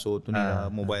نہیں رہا, سو تو نہیں رہا,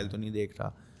 موبائل تو نہیں دیکھ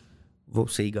رہا, وہ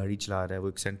صحیح گاڑی چلا رہا ہے. وہ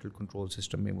ایک سینٹرل کنٹرول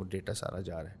سسٹم میں وہ ڈیٹا سارا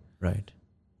جا رہا ہے. رائٹ,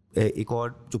 ایک اور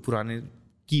جو پرانے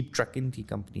کیپ ٹرکنگ تھی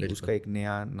کمپنی, اس کا ایک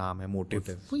نیا نام ہے موٹیو.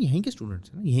 وہ یہیں کے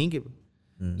اسٹوڈنٹس ہیں نا, یہیں کے.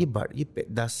 یہ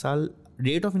 10 سال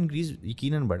ریٹ آف انکریز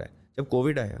یقیناً بڑھا ہے. جب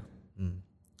کووڈ آیا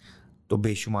تو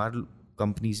بے شمار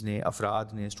کمپنیز نے,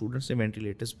 افراد نے, اسٹوڈنٹس نے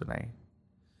وینٹیلیٹرس بنائے.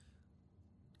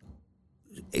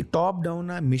 ایک top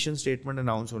down mission statement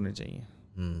announce ہونے چاہیے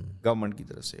گورنمنٹ کی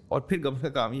طرف سے, اور پھر گورنمنٹ کا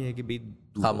کام یہ ہے کہ بھائی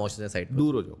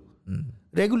دور ہو جاؤ,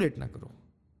 ریگولیٹ نہ کرو.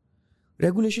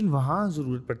 ریگولیشن وہاں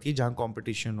ضرورت پڑتی ہے جہاں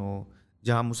کمپٹیشن ہو,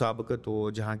 جہاں مسابقت ہو,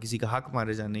 جہاں کسی کا حق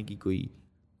مارے جانے کی کوئی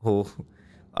ہو.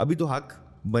 ابھی تو حق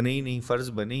بنے ہی نہیں, فرض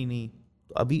بنے ہی نہیں,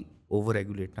 تو ابھی اوور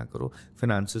ریگولیٹ نہ کرو.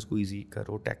 فنانسز کو ایزی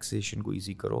کرو, ٹیکسیشن کو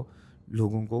ایزی کرو,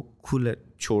 لوگوں کو کھلا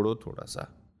چھوڑو تھوڑا سا.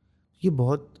 یہ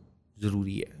بہت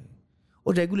ضروری ہے.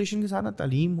 اور ریگولیشن کے ساتھ نا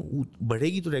تعلیم بڑھے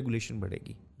گی تو ریگولیشن بڑھے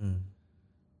گی.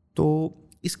 تو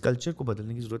اس کلچر کو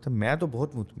بدلنے کی ضرورت ہے. میں تو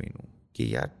بہت مطمئن ہوں کہ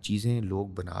یار چیزیں لوگ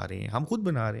بنا رہے ہیں, ہم خود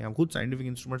بنا رہے ہیں, ہم خود سائنٹیفک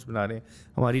انسٹرومنٹس بنا رہے ہیں.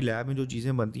 ہماری لیب میں جو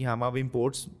چیزیں بنتی ہیں, ہم اب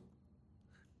امپورٹس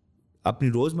اپنی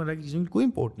روزمرہ کی چیزوں کی کوئی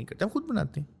امپورٹ نہیں کرتے, ہم خود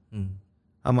بناتے ہیں.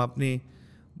 ہم اپنے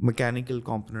mechanical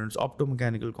components, opto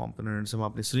mechanical components, ہم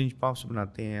اپنے سرنج پمپس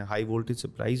بناتے ہیں, ہائی وولٹیج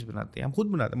سپلائیز بناتے ہیں, ہم خود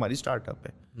بناتے ہیں. ہماری اسٹارٹ اپ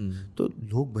ہے. تو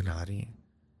لوگ بنا رہے ہیں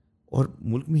اور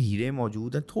ملک میں ہیرے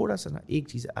موجود ہیں. تھوڑا سا نا ایک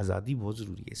چیز, آزادی بہت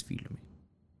ضروری ہے اس فیلڈ میں,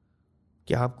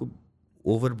 کہ آپ کو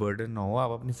اوور برڈن نہ ہو,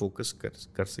 آپ اپنی فوکس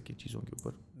کر سکیں چیزوں کے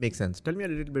اوپر. Make sense. Tell me a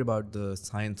little bit about the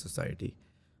science society.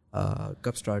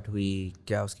 کب اسٹارٹ ہوئی,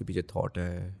 کیا اس کے پیچھے تھاٹ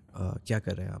ہے, کیا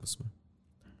کر رہے ہیں آپ اس میں؟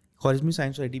 خوارزمی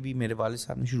سائنس سوسائٹی بھی میرے والد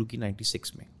صاحب نے شروع کی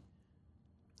 96 میں.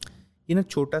 یہ نا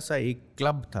چھوٹا سا ایک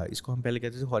کلب تھا, اس کو ہم پہلے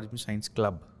کہتے تھے خوارزمی سائنس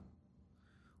کلب,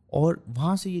 اور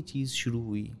وہاں سے یہ چیز شروع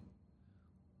ہوئی.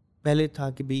 پہلے تھا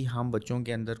کہ بھئی ہم بچوں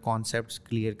کے اندر کانسیپٹس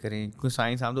کلیئر کریں, کیونکہ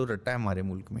سائنس عام طور پر رٹا ہے ہمارے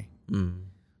ملک میں.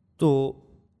 تو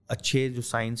اچھے جو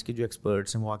سائنس کے جو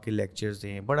ایکسپرٹس ہیں وہ آ کے لیکچرز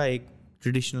دیں, بڑا ایک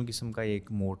ٹریڈیشنل قسم کا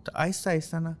ایک موڈ تھا. آہستہ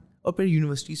آہستہ نا, اور پھر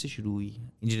یونیورسٹی سے شروع ہوئی,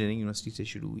 انجینئرنگ یونیورسٹی سے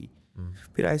شروع ہوئی.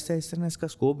 پھر آہستہ آہستہ نا اس کا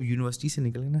اسکوپ یونیورسٹی سے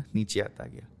نکل کے نا نیچے آتا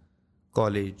گیا,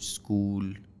 کالج,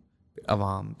 اسکول,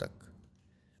 عوام تک.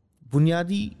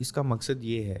 بنیادی اس کا مقصد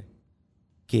یہ ہے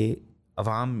کہ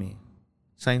عوام میں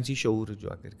سائنسی شعور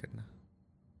اجاگر کرنا.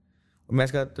 اور میں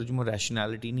اس کا ترجمہ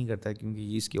ریشنالٹی نہیں کرتا کیونکہ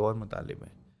یہ اس کے اور مطالب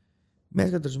ہیں. میں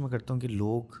اس کا ترجمہ کرتا ہوں کہ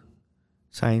لوگ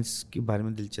سائنس کے بارے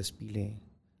میں دلچسپی لیں,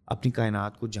 اپنی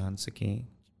کائنات کو جان سکیں,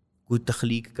 کوئی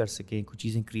تخلیق کر سکیں, کوئی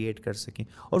چیزیں کریٹ کر سکیں,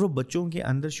 اور وہ بچوں کے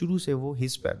اندر شروع سے وہ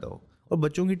حس پیدا ہو, اور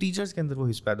بچوں کے ٹیچرز کے اندر وہ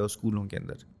حس پیدا ہو, اسکولوں کے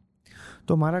اندر.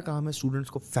 تو ہمارا کام ہے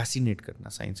اسٹوڈنٹس کو فیسینیٹ کرنا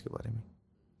سائنس کے بارے میں.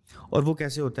 اور وہ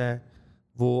کیسے ہوتا ہے؟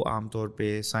 وہ عام طور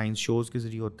پہ سائنس شوز کے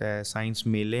ذریعے ہوتا ہے. سائنس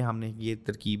میلے, ہم نے یہ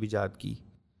ترکیب ایجاد کی,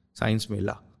 سائنس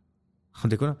میلہ.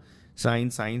 دیکھو نا,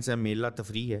 سائنس ہے, میلہ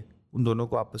تفریح ہے, ان دونوں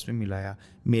کو آپس میں ملایا.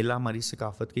 میلہ ہماری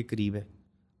ثقافت کے قریب ہے.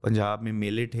 پنجاب میں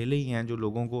میلے ٹھیلے ہی ہیں جو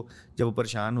لوگوں کو جب وہ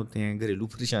پریشان ہوتے ہیں, گھریلو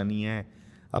پریشانی ہیں,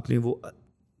 اپنے وہ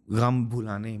غم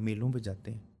بھلانے میلوں پہ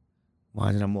جاتے ہیں.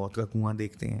 وہاں جناب موت کا کنواں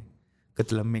دیکھتے ہیں,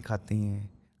 قتلم میں کھاتے ہیں,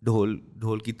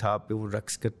 ڈھول کی تھاپ پہ وہ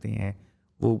رقص کرتے ہیں,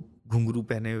 وہ گھنگرو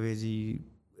پہنے ہوئے جی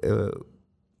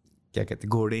کیا کہتے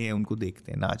ہیں گھوڑے ہیں, ان کو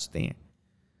دیکھتے ہیں, ناچتے ہیں.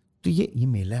 تو یہ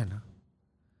میلہ ہے نا,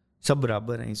 سب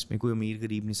برابر ہیں اس میں, کوئی امیر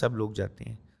غریب نہیں, سب لوگ جاتے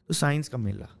ہیں. تو سائنس کا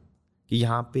میلہ کہ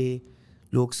یہاں پہ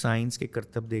لوگ سائنس کے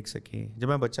کرتب دیکھ سکیں. جب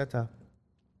میں بچہ تھا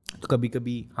تو کبھی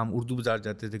کبھی ہم اردو بازار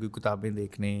جاتے تھے کوئی کتابیں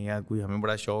دیکھنے, یا کوئی ہمیں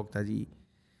بڑا شوق تھا جی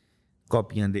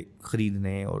کاپیاں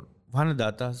خریدنے, اور وہاں نا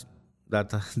داتا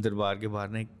دربار کے باہر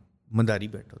نا ایک مداری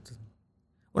بیٹھا ہوتا تھا,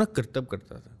 وہ نا کرتب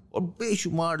کرتا تھا, اور بے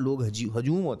شمار لوگ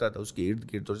ہجوم ہوتا تھا اس کے ارد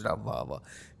گرد. تو جناب واہ واہ,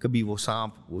 کبھی وہ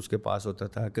سانپ اس کے پاس ہوتا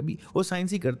تھا, کبھی وہ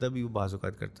سائنسی کرتب بھی وہ بعض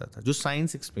اوقات کرتا تھا جو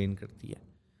سائنس ایکسپلین کرتی ہے.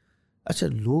 اچھا,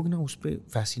 لوگ نا اس پہ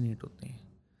فیسینیٹ ہوتے ہیں.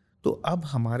 تو اب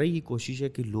ہمارا یہ کوشش ہے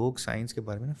کہ لوگ سائنس کے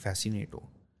بارے میں نا فیسینیٹ ہو,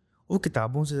 وہ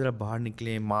کتابوں سے ذرا باہر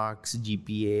نکلیں. مارکس, جی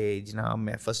پی اے, جناب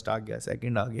میں فرسٹ آ گیا,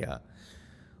 سیکنڈ آ گیا,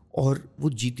 اور وہ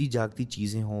جیتی جاگتی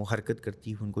چیزیں ہوں, حرکت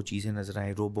کرتی ہوں, ان کو چیزیں نظر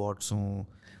آئیں, روبوٹس ہوں,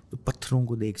 تو پتھروں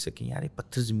کو دیکھ سکیں. یار یہ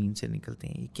پتھر زمین سے نکلتے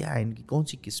ہیں, یہ کیا ہے, ان کی کون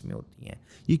سی قسمیں ہوتی ہیں,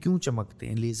 یہ کیوں چمکتے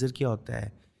ہیں, لیزر کیا ہوتا ہے,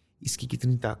 اس کی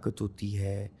کتنی طاقت ہوتی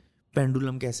ہے,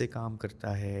 پینڈولم کیسے کام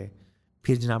کرتا ہے,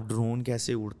 پھر جناب ڈرون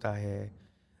کیسے اڑتا ہے.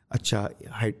 اچھا,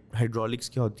 ہائیڈرولکس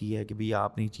کیا ہوتی ہے کہ بھئی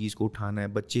آپ نے چیز کو اٹھانا ہے.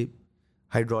 بچے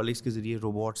ہائیڈرولکس کے ذریعے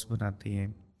روبوٹس بناتے ہیں.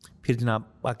 پھر جناب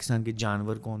پاکستان کے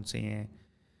جانور کون سے ہیں.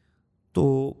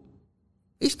 تو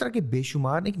اس طرح کے بے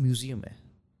شمار. ایک میوزیم ہے,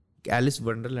 ایلس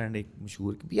ونڈرلینڈ ایک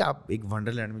مشہور, کہ بھی آپ ایک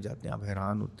ونڈرلینڈ میں جاتے ہیں آپ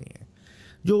حیران ہوتے ہیں.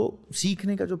 جو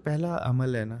سیکھنے کا جو پہلا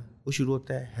عمل ہے نا, وہ شروع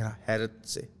ہوتا ہے حیرت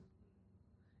سے.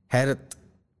 حیرت,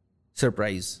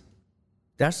 surprise,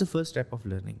 that's the first step of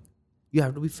learning. You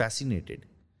have to be fascinated,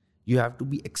 you have to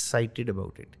be excited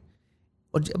about it.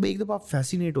 اور جب ایک دفعہ آپ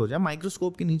فیسینیٹ ہو جائیں,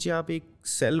 مائکروسکوپ کے نیچے آپ ایک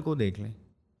سیل کو دیکھ لیں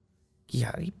کہ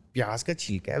یار یہ پیاز کا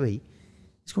چھلکا ہے بھائی,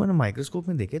 اس کو میں نے مائکروسکوپ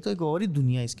میں دیکھے تو ایک اور ہی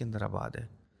دنیا اس کے اندر آباد ہے.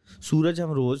 سورج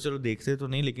ہم روز چلو دیکھتے تو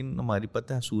نہیں, لیکن ہماری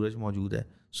پتہ ہے سورج موجود ہے.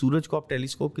 سورج کو آپ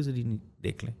ٹیلیسکوپ کے ذریعے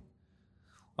دیکھ لیں,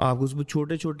 آپ کو اس میں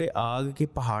چھوٹے چھوٹے آگ کے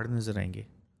پہاڑ نظر آئیں گے,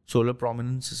 سولر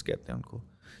پرومیننسز کہتے ہیں ان کو.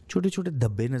 چھوٹے چھوٹے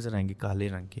دھبے نظر آئیں گے کالے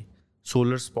رنگ کے,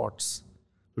 سولر اسپاٹس,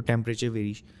 جو ٹیمپریچر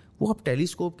ویریش, وہ آپ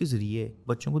ٹیلیسکوپ کے ذریعے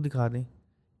بچوں کو دکھا دیں,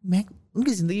 ان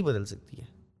کی زندگی بدل سکتی ہے.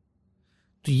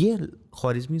 تو یہ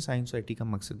خوارزمی سائنس سوسائٹی کا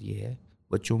مقصد یہ ہے,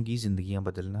 بچوں کی زندگیاں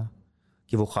بدلنا,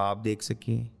 کہ وہ خواب دیکھ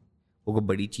سکیں, وہ کوئی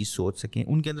بڑی چیز سوچ سکیں,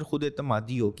 ان کے اندر خود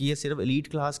اعتمادی ہو کہ یہ صرف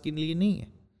ایلیٹ کلاس کے لیے نہیں ہے,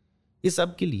 یہ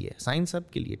سب کے لیے ہے. سائنس سب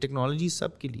کے لیے, ٹیکنالوجی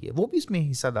سب کے لیے, وہ بھی اس میں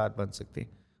حصہ دار بن سکتے ہیں.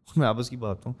 میں آپس کی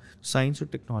بات ہوں, سائنس اور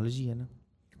ٹیکنالوجی ہے نا,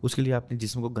 اس کے لیے اپنے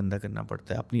جسم کو گندا کرنا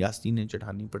پڑتا ہے, اپنی آستینیں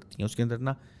چڑھانی پڑتی ہیں, اس کے اندر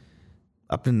نا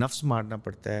اپنے نفس مارنا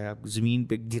پڑتا ہے, زمین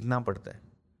پہ گرنا پڑتا ہے.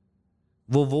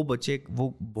 وہ بچے وہ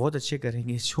بہت اچھے کریں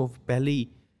گے جو پہلے ہی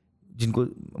جن کو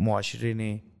معاشرے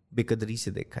نے بے قدری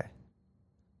سے دیکھا ہے.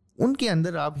 ان کے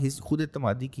اندر آپ خود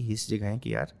اعتمادی کی حس جگائیں کہ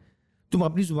یار تم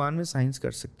اپنی زبان میں سائنس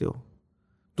کر سکتے ہو,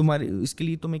 تمہارے اس کے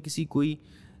لیے تمہیں کسی کوئی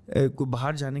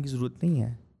باہر جانے کی ضرورت نہیں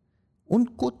ہے. ان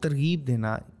کو ترغیب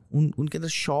دینا, ان کے اندر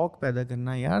شوق پیدا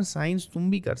کرنا, یار سائنس تم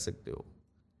بھی کر سکتے ہو,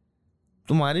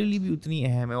 تمہارے لیے بھی اتنی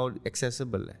اہم ہے اور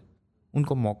ایکسیسیبل ہے. ان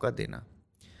کو موقع دینا.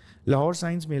 لاہور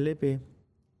سائنس میلے پہ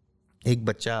ایک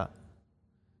بچوں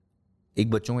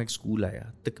کا ایک اسکول آیا,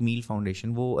 تکمیل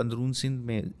فاؤنڈیشن, وہ اندرون سندھ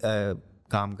میں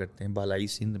کام کرتے ہیں, بالائی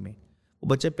سندھ میں. وہ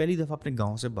بچہ پہلی دفعہ اپنے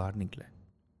گاؤں سے باہر نکلا ہے,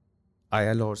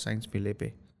 آیا لاہور سائنس میلے پہ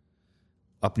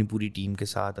اپنی پوری ٹیم کے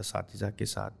ساتھ, اساتذہ کے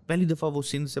ساتھ. پہلی دفعہ وہ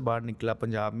سندھ سے باہر نکلا,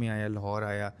 پنجاب میں آیا, لاہور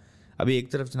آیا. ابھی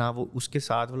ایک طرف جناب وہ اس کے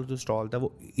ساتھ والا جو اسٹال تھا وہ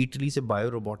اٹلی سے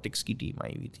بایو روبوٹکس کی ٹیم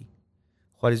آئی ہوئی تھی,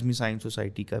 خوارزمی سائنس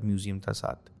سوسائٹی کا میوزیم تھا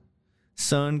ساتھ,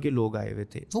 سرن کے لوگ آئے ہوئے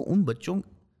تھے. وہ ان بچوں,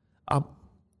 اب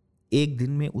ایک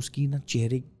دن میں اس کی نا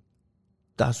چہرے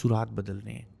تاثرات بدل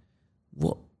رہے ہیں.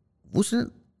 وہ اس نے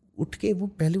اٹھ کے وہ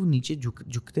پہلے وہ نیچے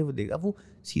جھکتے ہوئے دیکھا, وہ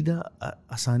سیدھا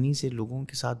آسانی سے لوگوں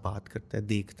کے ساتھ بات کرتا ہے,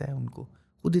 دیکھتا ہے ان کو,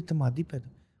 خود اعتمادی پیدا,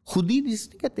 خود ہی جس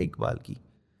نے کہتے اقبال کی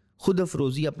خود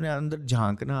افروزی, اپنے اندر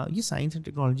جھانکنا. یہ سائنس اینڈ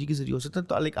ٹیکنالوجی کے ذریعے ہو سکتا ہے.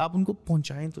 تو لیکن آپ ان کو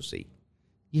پہنچائیں تو صحیح.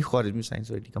 یہ خوارزمی سائنس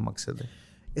سوسائٹی کا مقصد ہے.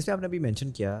 اس میں آپ نے ابھی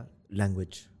مینشن کیا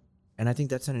language, and I think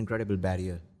that's an incredible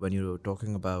barrier when you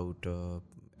talking about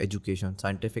education,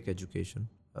 scientific education,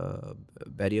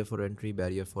 barrier for entry,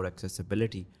 barrier for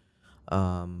accessibility,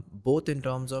 both in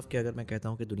terms of کہ اگر میں کہتا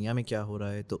ہوں کہ دنیا میں کیا ہو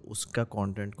رہا ہے تو اس کا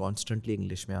کانٹینٹ کانسٹنٹلی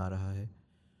انگلش میں آ رہا ہے,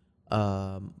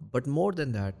 بٹ مور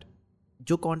دین دیٹ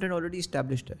جو کانٹینٹ آلریڈی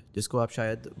اسٹیبلشڈ ہے, جس کو آپ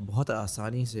شاید بہت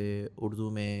آسانی سے اردو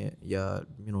میں یا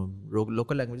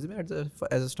لوکل لینگویج میں ایز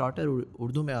اے اسٹارٹر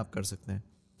اردو میں آپ کر سکتے ہیں.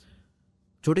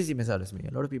 چھوٹی سی مثال اس میں,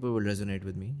 lot of people will resonate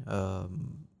with me.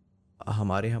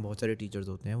 ہمارے یہاں بہت سارے ٹیچرز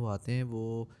ہوتے ہیں, وہ آتے ہیں,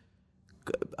 وہ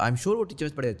آئی ایم شیور وہ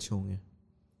ٹیچرز بڑے اچھے ہوں گے,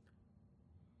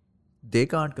 they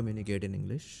can't communicate in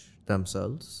English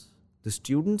themselves, the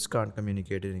students can't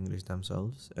communicate in English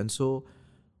themselves, and so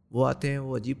وہ آتے ہیں,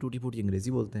 وہ عجیب ٹوٹی پھوٹی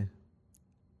انگریزی بولتے ہیں.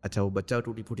 اچھا, وہ بچہ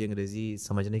ٹوٹی پھوٹی انگریزی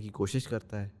سمجھنے کی کوشش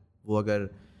کرتا ہے, وہ اگر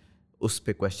اس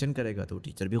پہ کویشچن کرے گا تو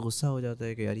ٹیچر بھی غصہ ہو جاتا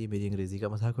ہے کہ یار یہ میری انگریزی کا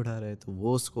مذاق اٹھا رہا ہے, تو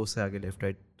وہ اس کو اس سے آگے لیفٹ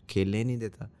رائٹ کھیلنے نہیں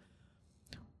دیتا.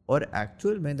 اور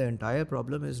ایکچوئل میں the entire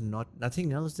problem is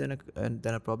nothing else than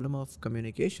a problem of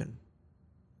communication,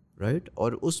 right.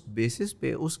 اور اس بیسس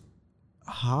پہ, اس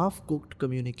ہاف کوکڈ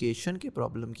کمیونیکیشن کے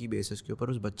پرابلم کی بیسس کے اوپر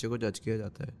اس بچے کو جج کیا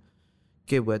جاتا ہے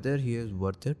کہ whether he is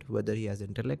worth it, whether he has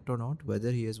intellect اور ناٹ,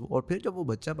 ویدر ہی از. اور پھر جب وہ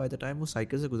بچہ بائی دا ٹائم وہ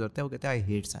سائیکل سے گزرتا ہے, وہ کہتا ہے آئی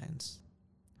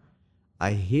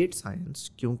ہیٹ سائنس,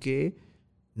 کیونکہ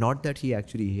not that he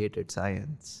actually hated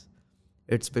science,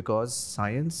 it's because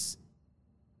science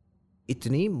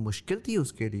اتنی مشکل تھی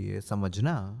اس کے لیے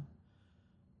سمجھنا,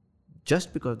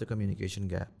 just because the communication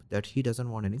gap, that he doesn't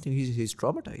want anything, he is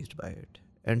traumatised by it.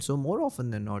 And so more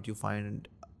often than not you find,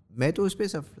 میں تو اس پہ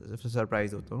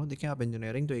سرپرائز ہوتا ہوں. دیکھیں آپ,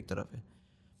 انجینئرنگ تو ایک طرف ہے,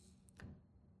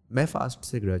 میں فاسٹ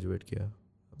سے گریجویٹ کیا,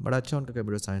 بڑا اچھا ان کا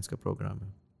کمپیوٹر سائنس کا پروگرام ہے.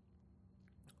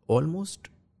 Almost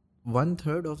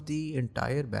 1/3 of the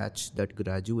entire batch that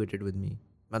graduated with me,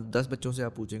 میں 10 بچوں سے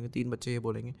آپ پوچھیں گے, 3 بچے یہ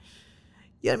بولیں گے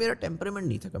یار میرا ٹیمپرامنٹ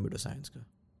نہیں تھا کمپیوٹر سائنس کا.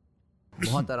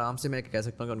 بہت آرام سے میں کہہ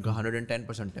سکتا ہوں کہ ان کا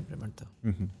 110% ٹیمپرامنٹ تھا.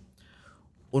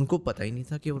 ان کو پتہ ہی نہیں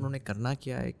تھا کہ انہوں نے کرنا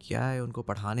کیا ہے. ان کو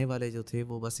پڑھانے والے جو تھے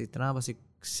وہ بس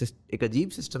ایک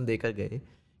عجیب سسٹم دے کر گئے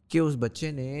کہ اس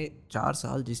بچے نے 4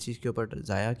 سال جس چیز کے اوپر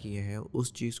ضائع کیے ہیں,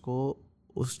 اس چیز کو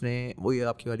اس نے, وہی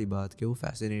آپ کی والی بات کہ وہ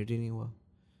فیسینیٹ ہی نہیں ہوا,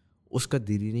 اس کا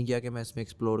دل ہی نہیں کیا کہ میں اس میں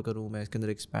ایکسپلور کروں, میں اس کے اندر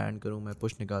ایکسپینڈ کروں, میں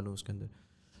پش نکالوں اس کے اندر.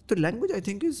 تو language I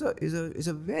think is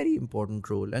a very important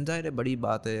role. And ظاہر ہے بڑی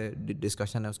بات ہے,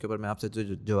 ڈسکشن ہے اس کے اوپر, میں آپ سے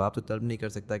جواب تو طلب نہیں کر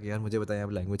سکتا کہ یار مجھے بتائیں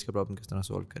آپ لینگویج کا پرابلم کس طرح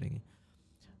سولو کریں گے.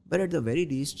 But at the very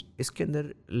least اس کے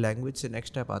اندر لینگویج سے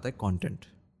نیکسٹ اسٹیپ آتا ہے کانٹینٹ,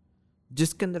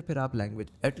 جس کے اندر پھر آپ language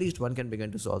at least one can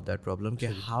begin to solve that problem کہ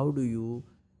how do you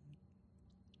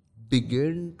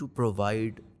begin to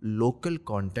provide local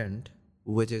content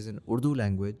which is in Urdu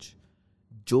language,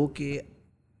 جو کہ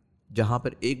جہاں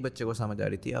پر ایک بچے کو سمجھ آ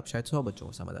رہی تھی آپ شاید 100 بچوں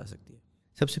کو سمجھ آ سکتی ہے.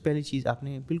 سب سے پہلی چیز آپ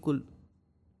نے بالکل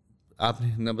آپ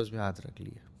نے نبض پہ ہاتھ رکھ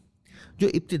لیا. جو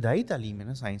ابتدائی تعلیم ہے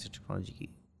نا سائنس اور ٹیکنالوجی کی,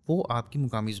 وہ آپ کی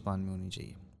مقامی زبان میں ہونی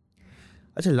چاہیے.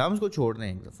 اچھا لمز کو چھوڑ دیں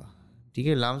ایک دفعہ, ٹھیک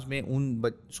ہے, لمز میں ان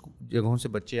جگہوں سے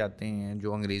بچے آتے ہیں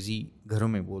جو انگریزی گھروں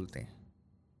میں بولتے ہیں,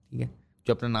 ٹھیک ہے,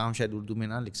 جو اپنا نام شاید اردو میں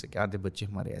نہ لکھ سکے, آدھے بچے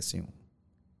ہمارے ایسے ہوں.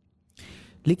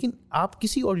 لیکن آپ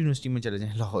کسی اور یونیورسٹی میں چلے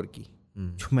جائیں, لاہور کی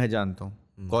جو میں جانتا ہوں,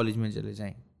 کالج میں چلے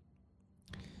جائیں,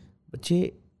 بچے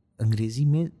انگریزی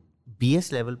میں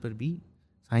BS لیول پر بھی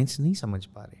سائنس نہیں سمجھ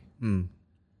پا رہے.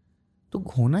 تو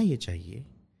ہونا یہ چاہیے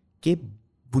کہ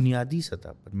بنیادی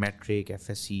سطح پر, میٹرک,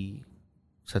 FSC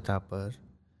سطح پر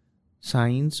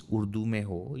سائنس اردو میں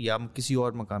ہو یا کسی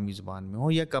اور مقامی زبان میں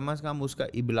ہو, یا کم از کم اس کا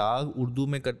ابلاغ اردو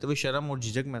میں کرتے ہوئے شرم اور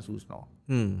جھجک محسوس نہ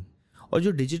ہو. اور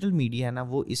جو ڈیجیٹل میڈیا ہے نا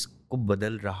وہ اس کو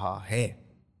بدل رہا ہے.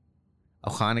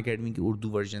 اب خان اکیڈمی کی اردو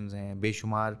ورژنز ہیں, بے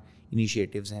شمار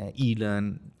انیشیٹیوز ہیں, e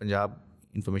learn, Punjab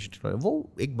information technology, وہ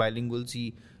ایک بائلنگول سی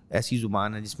ایسی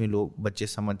زبان ہے جس میں لوگ بچے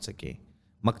سمجھ سکیں.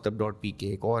 مکتب.pk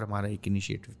ایک اور ہمارا ایک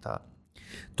انیشیٹو تھا.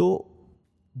 تو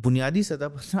بنیادی سطح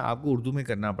پر نا آپ کو اردو میں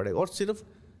کرنا پڑے گا. اور صرف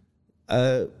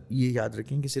یہ یاد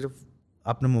رکھیں کہ صرف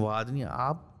اپنا مواد نہیں,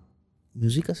 آپ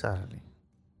میوزک کا سہارا لیں,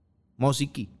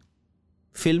 موسیقی,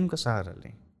 فلم کا سہارا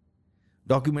لیں,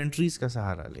 ڈاکیومنٹریز کا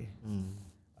سہارا لیں.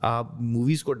 آپ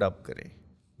موویز کو ڈب کریں,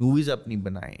 موویز اپنی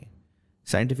بنائیں,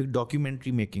 سائنٹیفک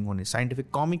ڈاکیومنٹری میکنگ ہونے,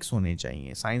 سائنٹیفک کامکس ہونے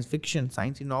چاہیے, سائنس فکشن,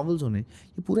 سائنسی ناولز ہونے.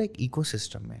 یہ پورا ایک ایکو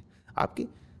سسٹم ہے. آپ کے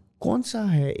کون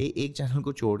سا ہے ایک چینل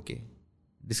کو چھوڑ کے,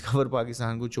 ڈسکور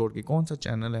پاکستان کو چھوڑ کے, کون سا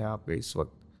چینل ہے آپ کے اس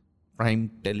وقت پرائم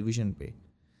ٹیلی ویژن پہ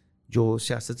جو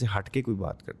سیاست سے ہٹ کے کوئی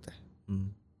بات کرتا ہے؟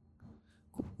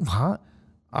 وہاں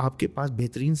آپ کے پاس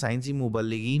بہترین سائنسی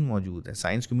مبلغین موجود ہیں,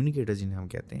 سائنس کمیونیکیٹر جنہیں ہم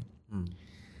کہتے ہیں.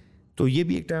 تو یہ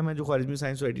بھی ایک ٹائم ہے جو خارجمی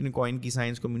سائنس سوسائٹی نے کوائن کی,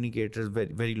 science communicator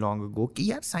very long ago, کہ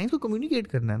یار سائنس کو کمیونیکیٹ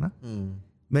کرنا ہے نا.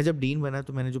 میں جب ڈین بنا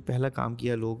تو میں نے جو پہلا کام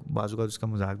کیا, لوگ بعض اوقات اس کا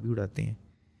مذاق بھی اڑاتے ہیں,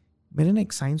 میں نے نا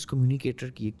ایک سائنس کمیونیکیٹر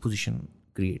کی ایک پوزیشن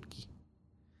کریٹ کی.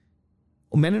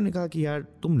 اور میں نے انہیں کہا کہ یار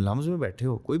تم لمز میں بیٹھے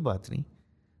ہو, کوئی بات نہیں,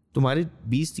 تمہارے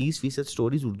 20-30%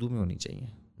 اسٹوریز اردو میں ہونی چاہیے,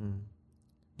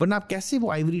 ورنہ آپ کیسے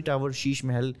وہ آئیوری ٹاور, شیش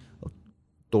محل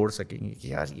توڑ سکیں گے کہ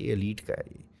یار یہ ایلیٹ کا ہے.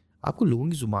 یہ آپ کو لوگوں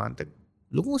کی زبان تک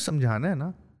لوگوں کو سمجھانا ہے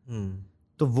نا.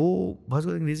 تو وہ بہت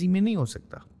انگریزی میں نہیں ہو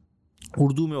سکتا,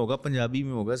 اردو میں ہوگا, پنجابی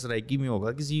میں ہوگا, سرائکی میں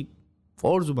ہوگا, کسی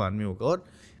اور زبان میں ہوگا, اور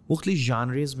مختلف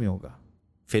جانریز میں ہوگا,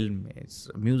 فلم میں,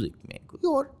 میوزک میں,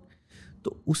 کوئی اور.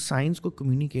 تو اس سائنس کو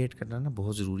کمیونیکیٹ کرنا نا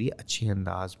بہت ضروری ہے, اچھے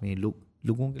انداز میں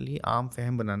لوگوں کے لیے عام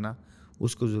فہم بنانا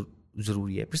اس کو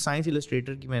ضروری ہے. پھر سائنس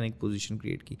السٹریٹر کی میں نے ایک پوزیشن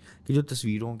کریٹ کی کہ جو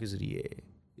تصویروں کے ذریعے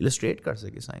السٹریٹ کر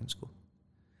سکے سائنس کو.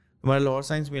 ہمارا لاہور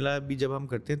سائنس میلہ بھی جب ہم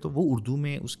کرتے ہیں تو وہ اردو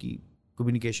میں اس کی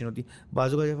کمیونیکیشن ہوتی ہے.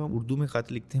 بعض اوقات جب ہم اردو میں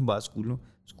خط لکھتے ہیں, بعض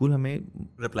اسکول ہمیں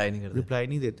رپلائی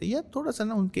نہیں دیتے, یا تھوڑا سا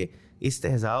نا ان کے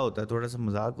استہزاء ہوتا ہے, تھوڑا سا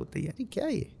مذاق ہوتا ہے, یار کیا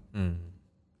یہ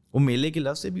وہ میلے کے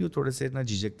لفظ سے بھی وہ تھوڑے سے نہ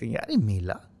جھجکتے ہیں, یار یہ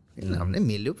میلہ, ہم نے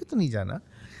میلوں پہ تو نہیں جانا,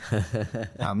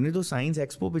 ہم نے تو سائنس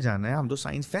ایکسپو پہ جانا ہے, ہم تو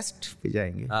سائنس فیسٹ پہ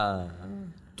جائیں گے.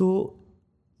 تو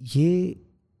یہ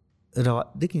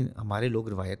دیکھیں ہمارے لوگ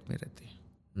روایت میں رہتے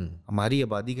ہیں, ہماری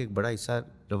آبادی کا ایک بڑا حصہ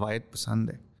روایت پسند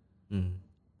ہے.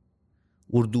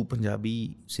 اردو,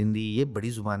 پنجابی, سندھی, یہ بڑی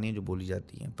زبانیں جو بولی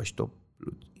جاتی ہیں, پشتو.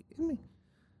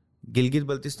 گلگت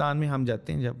بلتستان میں ہم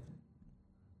جاتے ہیں, جب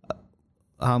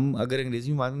ہم اگر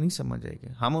انگریزی میں بات نہیں سمجھ آئے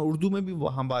گا, ہم اردو میں بھی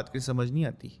ہم بات کریں سمجھ نہیں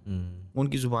آتی, ان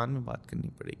کی زبان میں بات کرنی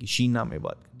پڑے گی, شینا میں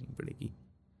بات کرنی پڑے گی.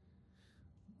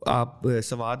 آپ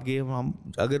سوات گئے, ہم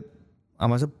اگر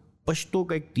ہمارے ساتھ پشتو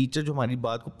کا ایک ٹیچر جو ہماری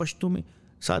بات کو پشتو میں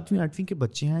 7ویں 8ویں کے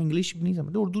بچے ہیں, انگلش بھی نہیں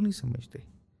سمجھتے, اردو نہیں سمجھتے.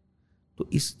 تو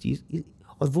اس چیز,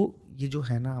 اور وہ یہ جو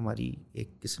ہے نا ہماری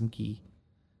ایک قسم کی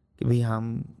کہ بھئی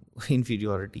ہم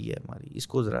انفیریورٹی ہے ہماری, اس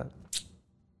کو ذرا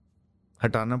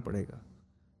ہٹانا پڑے گا.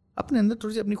 اپنے اندر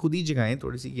تھوڑی سی اپنی خود ہی جگائیں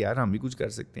تھوڑی سی کہ یار ہم بھی کچھ کر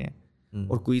سکتے ہیں,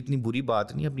 اور کوئی اتنی بری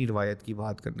بات نہیں اپنی روایت کی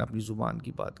بات کرنا, اپنی زبان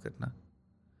کی بات کرنا.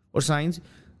 اور سائنس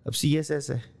اب CSS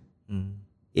ہے,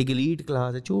 ایک ایلیٹ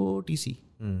کلاس ہے چھوٹی سی,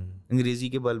 انگریزی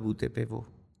کے بل بوتے پہ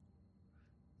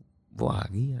وہ آ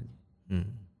گئی.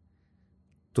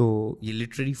 تو یہ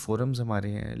لٹریری فورمز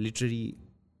ہمارے ہیں, لٹریری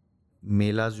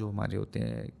میلاز جو ہمارے ہوتے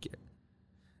ہیں,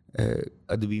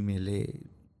 ادبی میلے,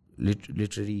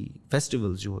 لٹریری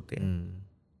فیسٹیولز جو ہوتے ہیں,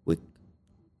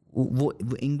 وہ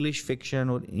انگلش فکشن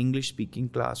اور انگلش اسپیکنگ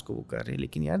کلاس کو وہ کر رہے ہیں.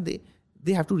 لیکن یار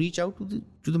they have to reach out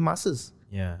to the masses.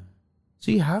 So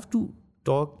you have to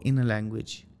talk in a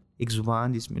language, ایک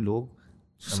زبان جس میں لوگ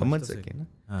سمجھ سکیں نا,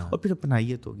 اور پھر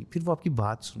اپنائیت ہوگی, پھر وہ آپ کی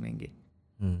بات سنیں گے.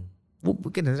 وہ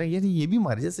کہ نظر یار یہ بھی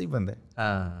ہمارے جیسا ہی بندہ ہے.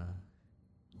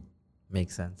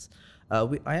 Makes sense.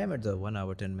 I am at the 1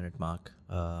 hour 10 minute mark,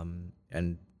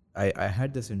 and I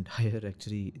had this entire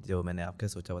actually جو میں نے آپ کا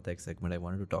سوچا ہوا تھا ایک segment, I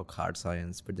wanted to talk hard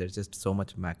science, but there's just so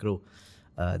much macro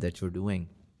that you're doing,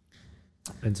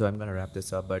 and so I'm going to wrap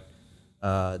this up. But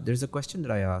there's a question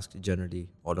that I asked generally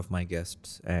all of my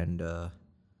guests, and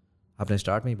آپ نے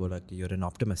start میں ہی بولا کہ you're an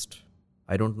optimist.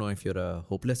 I don't know if you're a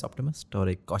hopeless optimist or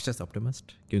a cautious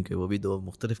optimist, کیونکہ وہ بھی دو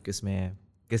مختلف قسمیں ہیں,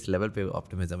 کس لیول پہ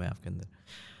optimism ہے آپ کے اندر.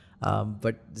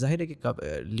 But ظاہر ہے کہ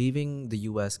leaving the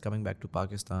US, coming back to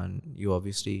Pakistan, you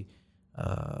obviously,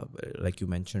 like you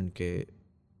mentioned, کہ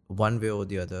one way or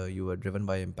the other you were driven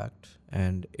by impact,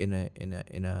 and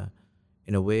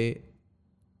in a way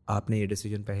آپ نے یہ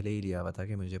ڈیسیجن پہلے ہی لیا ہوا تھا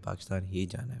کہ مجھے پاکستان ہی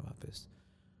جانا ہے واپس.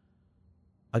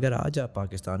 اگر آج آپ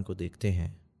پاکستان کو دیکھتے ہیں,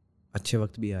 اچھے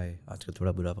وقت بھی آئے, آج کل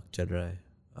تھوڑا برا وقت چل رہا ہے,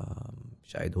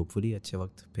 شاید ہوپ فلی اچھے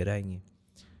وقت پھر آئیں گے.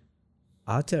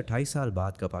 آج سے 28 سال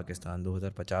بعد کا پاکستان,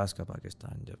 2050 کا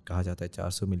پاکستان, جب کہا جاتا ہے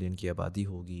 400 ملین کی آبادی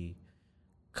ہوگی,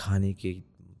 کھانے کی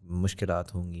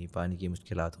مشکلات ہوں گی, پانی کی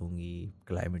مشکلات ہوں گی,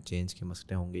 کلائمیٹ چینج کے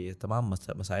مسئلے ہوں گے, یہ تمام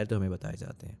مسائل تو ہمیں بتائے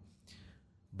جاتے ہیں.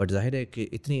 بٹ ظاہر ہے کہ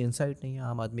اتنی انسائٹ نہیں ہے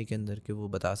عام آدمی کے اندر کہ وہ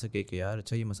بتا سکے کہ یار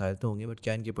اچھا یہ مسائل تو ہوں گے, بٹ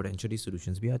کیا ان کے پوٹینشلی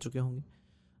سولوشنز بھی آ چکے ہوں گے.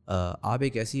 آپ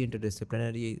ایک ایسی انٹر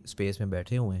ڈسپلنری اسپیس میں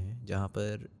بیٹھے ہوئے ہیں جہاں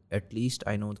پر ایٹ لیسٹ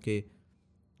آئی نو کہ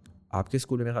آپ کے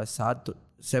اسکول میں میرے خیال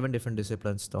 7 ڈفرنٹ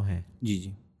ڈسپلنس تو ہیں.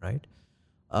 جی right.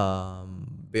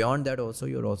 Beyond that also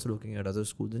you are also looking at other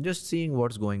schools and just seeing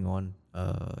what's going on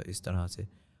اس طرح سے.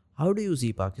 How do you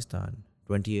see Pakistan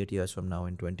 28 years from now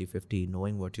in 2050,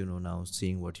 knowing what you know now,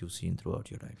 seeing what you've seen throughout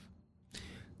your life?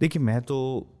 دیکھیے, میں تو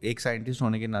ایک scientist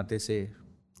ہونے کے ناطے سے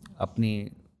اپنی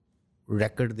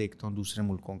ریکارڈ دیکھتا ہوں دوسرے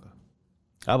ملکوں کا.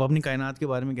 آپ اپنی کائنات کے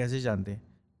بارے میں کیسے جانتے ہیں؟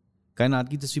 کائنات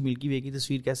کی تصویر, ملکی وے کی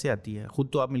تصویر کیسے آتی ہے؟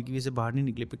 خود تو آپ ملکی وے سے باہر نہیں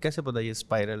نکلے, پھر کیسے پتہ یہ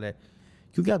اسپائرل ہے؟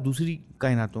 کیونکہ آپ دوسری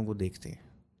کائناتوں کو دیکھتے ہیں,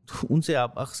 تو ان سے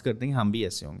آپ اخذ کرتے ہیں ہم بھی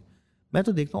ایسے ہوں گے. میں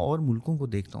تو دیکھتا ہوں اور ملکوں کو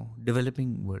دیکھتا ہوں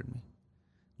ڈیولپنگ ورلڈ میں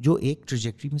جو ایک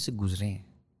ٹریجیکٹری میں سے گزرے ہیں.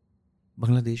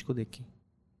 بنگلہ دیش کو دیکھیں,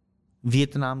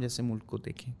 ویتنام جیسے ملک کو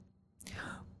دیکھیں,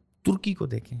 ترکی کو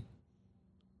دیکھیں.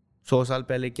 100 سال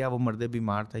پہلے کیا وہ مرد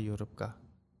بیمار تھا یورپ کا,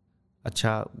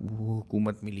 اچھا وہ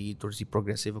حکومت ملی, تھوڑی سی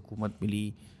پروگریسو حکومت ملی,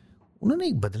 انہوں نے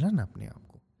ایک بدلا نا اپنے آپ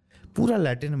کو. پورا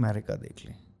لیٹن امریکہ دیکھ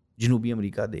لیں, جنوبی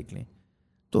امریکہ دیکھ لیں,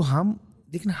 تو ہم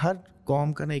دیکھیں ہر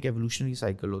قوم کا نا ایک ایولیوشنری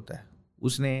سائیکل ہوتا ہے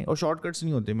اس نے, اور شارٹ کٹس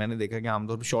نہیں ہوتے. میں نے دیکھا کہ عام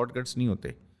طور پہ شارٹ کٹس نہیں ہوتے,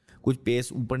 کچھ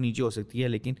پیس اوپر نیچے ہو سکتی ہے,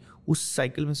 لیکن اس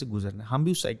سائیکل میں سے گزرنا, ہم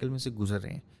بھی اس سائیکل میں سے گزر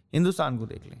رہے ہیں. ہندوستان کو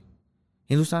دیکھ لیں,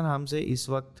 ہندوستان ہم سے اس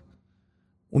وقت,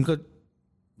 ان کا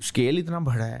اسکیل اتنا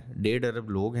بڑا ہے, 1.5 ارب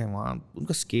لوگ ہیں وہاں, ان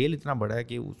کا اسکیل اتنا بڑا ہے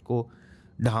کہ اس کو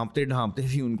ڈھانپتے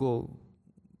بھی ان کو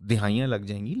دہائیاں لگ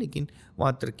جائیں گی, لیکن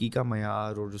وہاں ترقی کا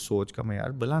معیار اور جو سوچ کا معیار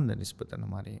بلند ہے نسبتاً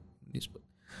ہمارے نسبت.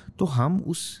 تو ہم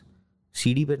اس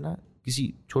سیڑھی پہ نا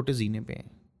کسی چھوٹے زینے پہ ہیں,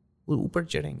 اور اوپر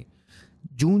چڑھیں گے.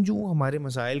 جوں ہمارے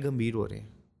مسائل گمبھیر ہو رہے ہیں,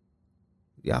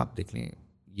 یا آپ دیکھ لیں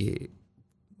یہ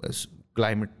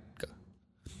کلائمیٹ کا,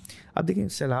 آپ دیکھیں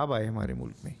سیلاب آئے ہمارے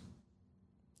ملک میں.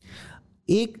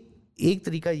 ایک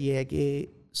طریقہ یہ ہے کہ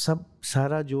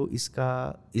سارا جو اس کا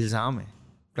الزام ہے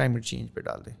کلائمیٹ چینج پہ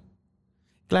ڈال دیں.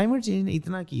 کلائمیٹ چینج نے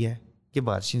اتنا کیا ہے کہ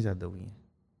بارشیں زیادہ ہوئی ہیں,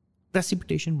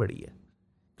 پریسیپیٹیشن بڑھی ہے.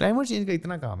 کلائمیٹ چینج کا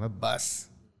اتنا کام ہے بس,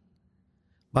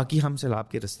 باقی ہم سیلاب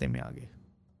کے رستے میں آگے,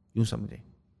 یوں سمجھیں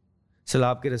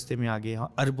سیلاب کے رستے میں آگے.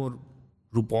 اربوں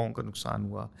روپوں کا نقصان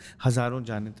ہوا, ہزاروں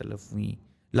جانیں تلف ہوئیں,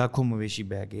 لاکھوں مویشی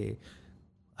بہہ گئے,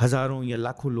 ہزاروں یا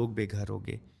لاکھوں لوگ بے گھر ہو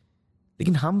گئے.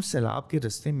 لیکن ہم سیلاب کے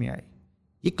رستے میں آئے,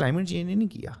 یہ کلائمیٹ چینج نے نہیں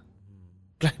کیا.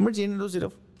 کلائمیٹ چینج نے تو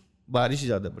صرف بارش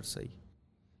زیادہ برسائی.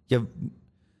 یا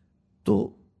تو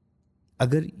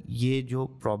اگر یہ جو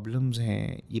پرابلمز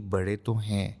ہیں یہ بڑے تو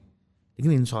ہیں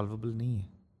لیکن انسالویبل نہیں ہیں.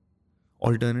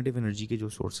 آلٹرنیٹیو انرجی کے جو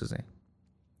سورسز ہیں,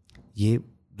 یہ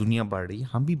دنیا بڑھ رہی ہے,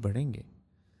 ہم بھی بڑھیں گے.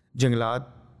 جنگلات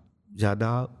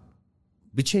زیادہ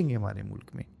بچھیں گے ہمارے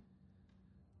ملک میں,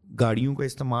 گاڑیوں کا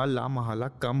استعمال لامحالہ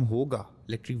کم ہوگا,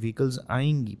 الیکٹرک وہیکلز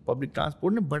آئیں گی, پبلک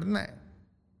ٹرانسپورٹ نے بڑھنا ہے.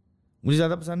 مجھے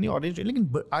زیادہ پسند نہیں آرینج ٹرین,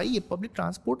 لیکن آئی ہے, پبلک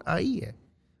ٹرانسپورٹ آئی ہے,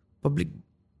 پبلک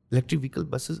الیکٹرک وہیکل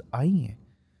بسز آئی ہیں.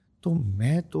 تو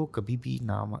میں تو کبھی بھی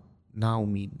نا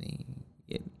امید نہیں.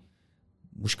 یہ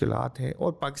مشکلات ہے,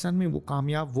 اور پاکستان میں وہ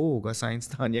کامیاب وہ ہوگا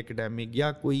سائنسدان یا اکیڈیمک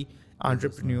یا کوئی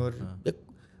انٹرپرینیور یا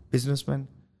بزنس مین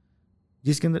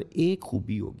جس کے اندر ایک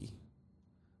خوبی ہوگی,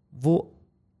 وہ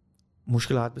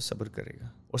مشکلات پہ صبر کرے گا.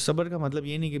 اور صبر کا مطلب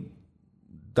یہ نہیں کہ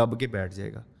دب کے بیٹھ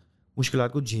جائے گا,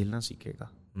 مشکلات کو جھیلنا سیکھے گا.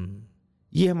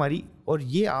 یہ ہماری, اور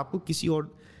یہ آپ کو کسی اور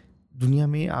دنیا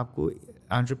میں, آپ کو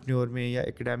انٹرپرینیور میں یا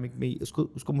اکیڈیمک میں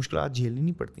اس کو مشکلات جھیلنی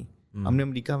نہیں پڑتی. ہم نے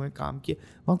امریکہ میں کام کیا,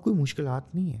 وہاں کوئی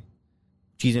مشکلات نہیں ہے.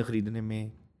 چیزیں خریدنے میں,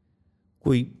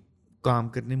 کوئی کام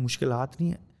کرنے میں مشکلات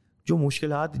نہیں ہے. جو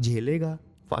مشکلات جھیلے گا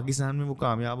پاکستان میں وہ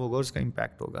کامیاب ہوگا اور اس کا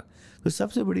امپیکٹ ہوگا. تو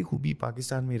سب سے بڑی خوبی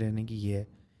پاکستان میں رہنے کی یہ ہے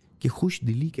کہ خوش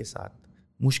دلی کے ساتھ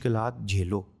مشکلات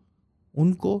جھیلو.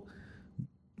 ان کو,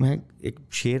 میں ایک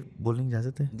شعر بولنے کی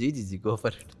اجازت ہے؟ جی گو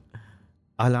فار اٹ.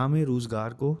 علام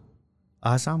روزگار کو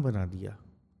آسان بنا دیا,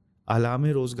 علام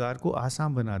روزگار کو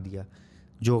آسان بنا دیا,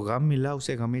 جو غم ملا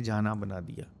اسے غم جانا بنا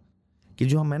دیا. کہ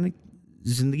جو میں نے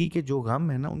زندگی کے جو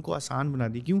غم ہے نا ان کو آسان بنا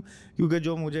دی. کیوں؟ کیونکہ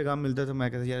جو مجھے غم ملتا تھا میں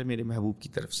کہتا یار میرے محبوب کی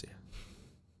طرف سے ہے,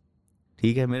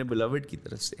 ٹھیک ہے, میرے بلوڈ کی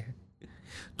طرف سے ہے.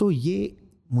 تو یہ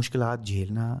مشکلات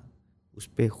جھیلنا,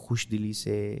 اس پہ خوش دلی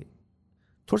سے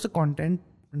تھوڑا سا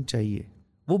کانٹینٹ چاہیے,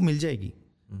 وہ مل جائے گی.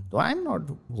 تو I am not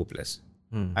hope less,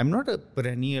 I am not a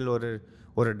پیرینیل اور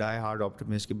اے ڈائی ہارڈ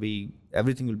آپٹمسٹ کہ بھائی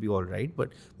every thing will be all right,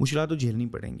 but مشکلات تو جھیلنی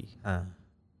پڑیں گی.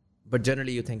 But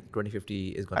generally you think 2050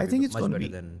 is going to be much better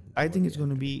than... I think it's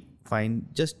going to be fine.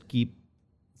 Just keep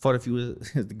for a few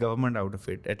the government out of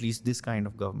it, at least this kind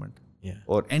of government. Yeah.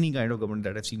 or any kind of government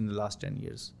that I've seen in the last 10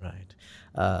 years. Right.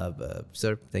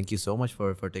 Sir, thank you so much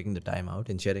for taking the time out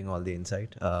and sharing all the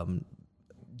insight.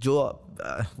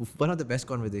 One of the best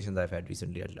conversations I've had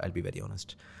recently, I'll be very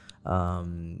honest.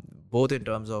 Both in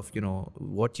terms of,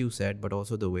 what you said, but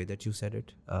also the way that you said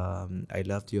it. I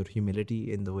loved your humility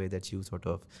in the way that you sort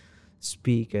of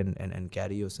speak and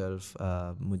carry yourself.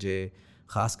 مجھے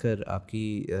خاص کر آپ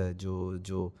کی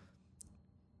جو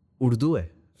اردو ہے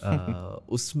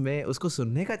اس میں اس کو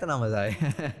سننے کا اتنا مزہ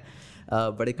ہے.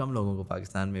 بڑے کم لوگوں کو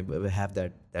پاکستان میں have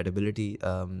that ability.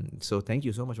 So thank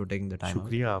you so much for taking the time.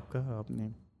 شکریہ آپ کا, آپ نے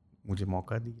مجھے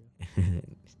موقع دیا.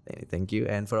 Thank you.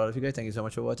 And for all of you guys, thank you so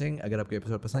much for watching. اگر آپ کو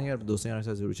ایپیسوڈ پسند ہے, آپ دوستوں کے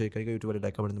ساتھ ضرور شیئر کریں گے. یوٹیوب والے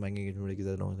لائک کمنٹ دبائیں گے, کی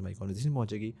زیادہ لوگوں سے ہماری کنورسیشن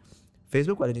پہنچے گی. فیس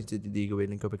بک والے نیچے دی گئی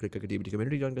لنک پہ کلک کر کے T B T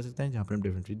community join کر سکتے ہیں, جہاں پر ہم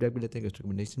ڈفرنٹ فیڈ بیک بھی لیتے ہیں, گیسٹ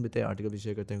ریکمنڈیشن بھی دیتے ہیں, آرٹیکل بھی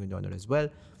شیئر کرتے ہیں. Join as well.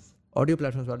 Audio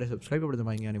platforms والے سبسکرائب پر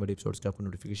دبائیں گے, آنے والی ایپیسوڈس کی آپ کو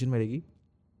نوٹیفیکیشن ملے گی.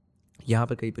 یہاں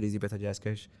پر کئی پریزی پیسہ جائز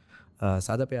کیش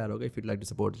سادہ پیار ہوگا. If you like to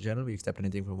support the channel, we accept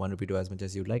any thing from 1 rupee to as much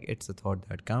as you like. It's a thought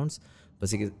that counts.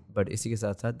 But اسی کے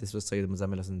ساتھ ساتھ this was Syed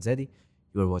Muzammil Hasan Zaidi.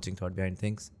 You are watching Thought Behind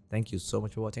Things. Thank you so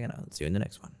much for watching, and I'll see you in the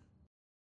next one.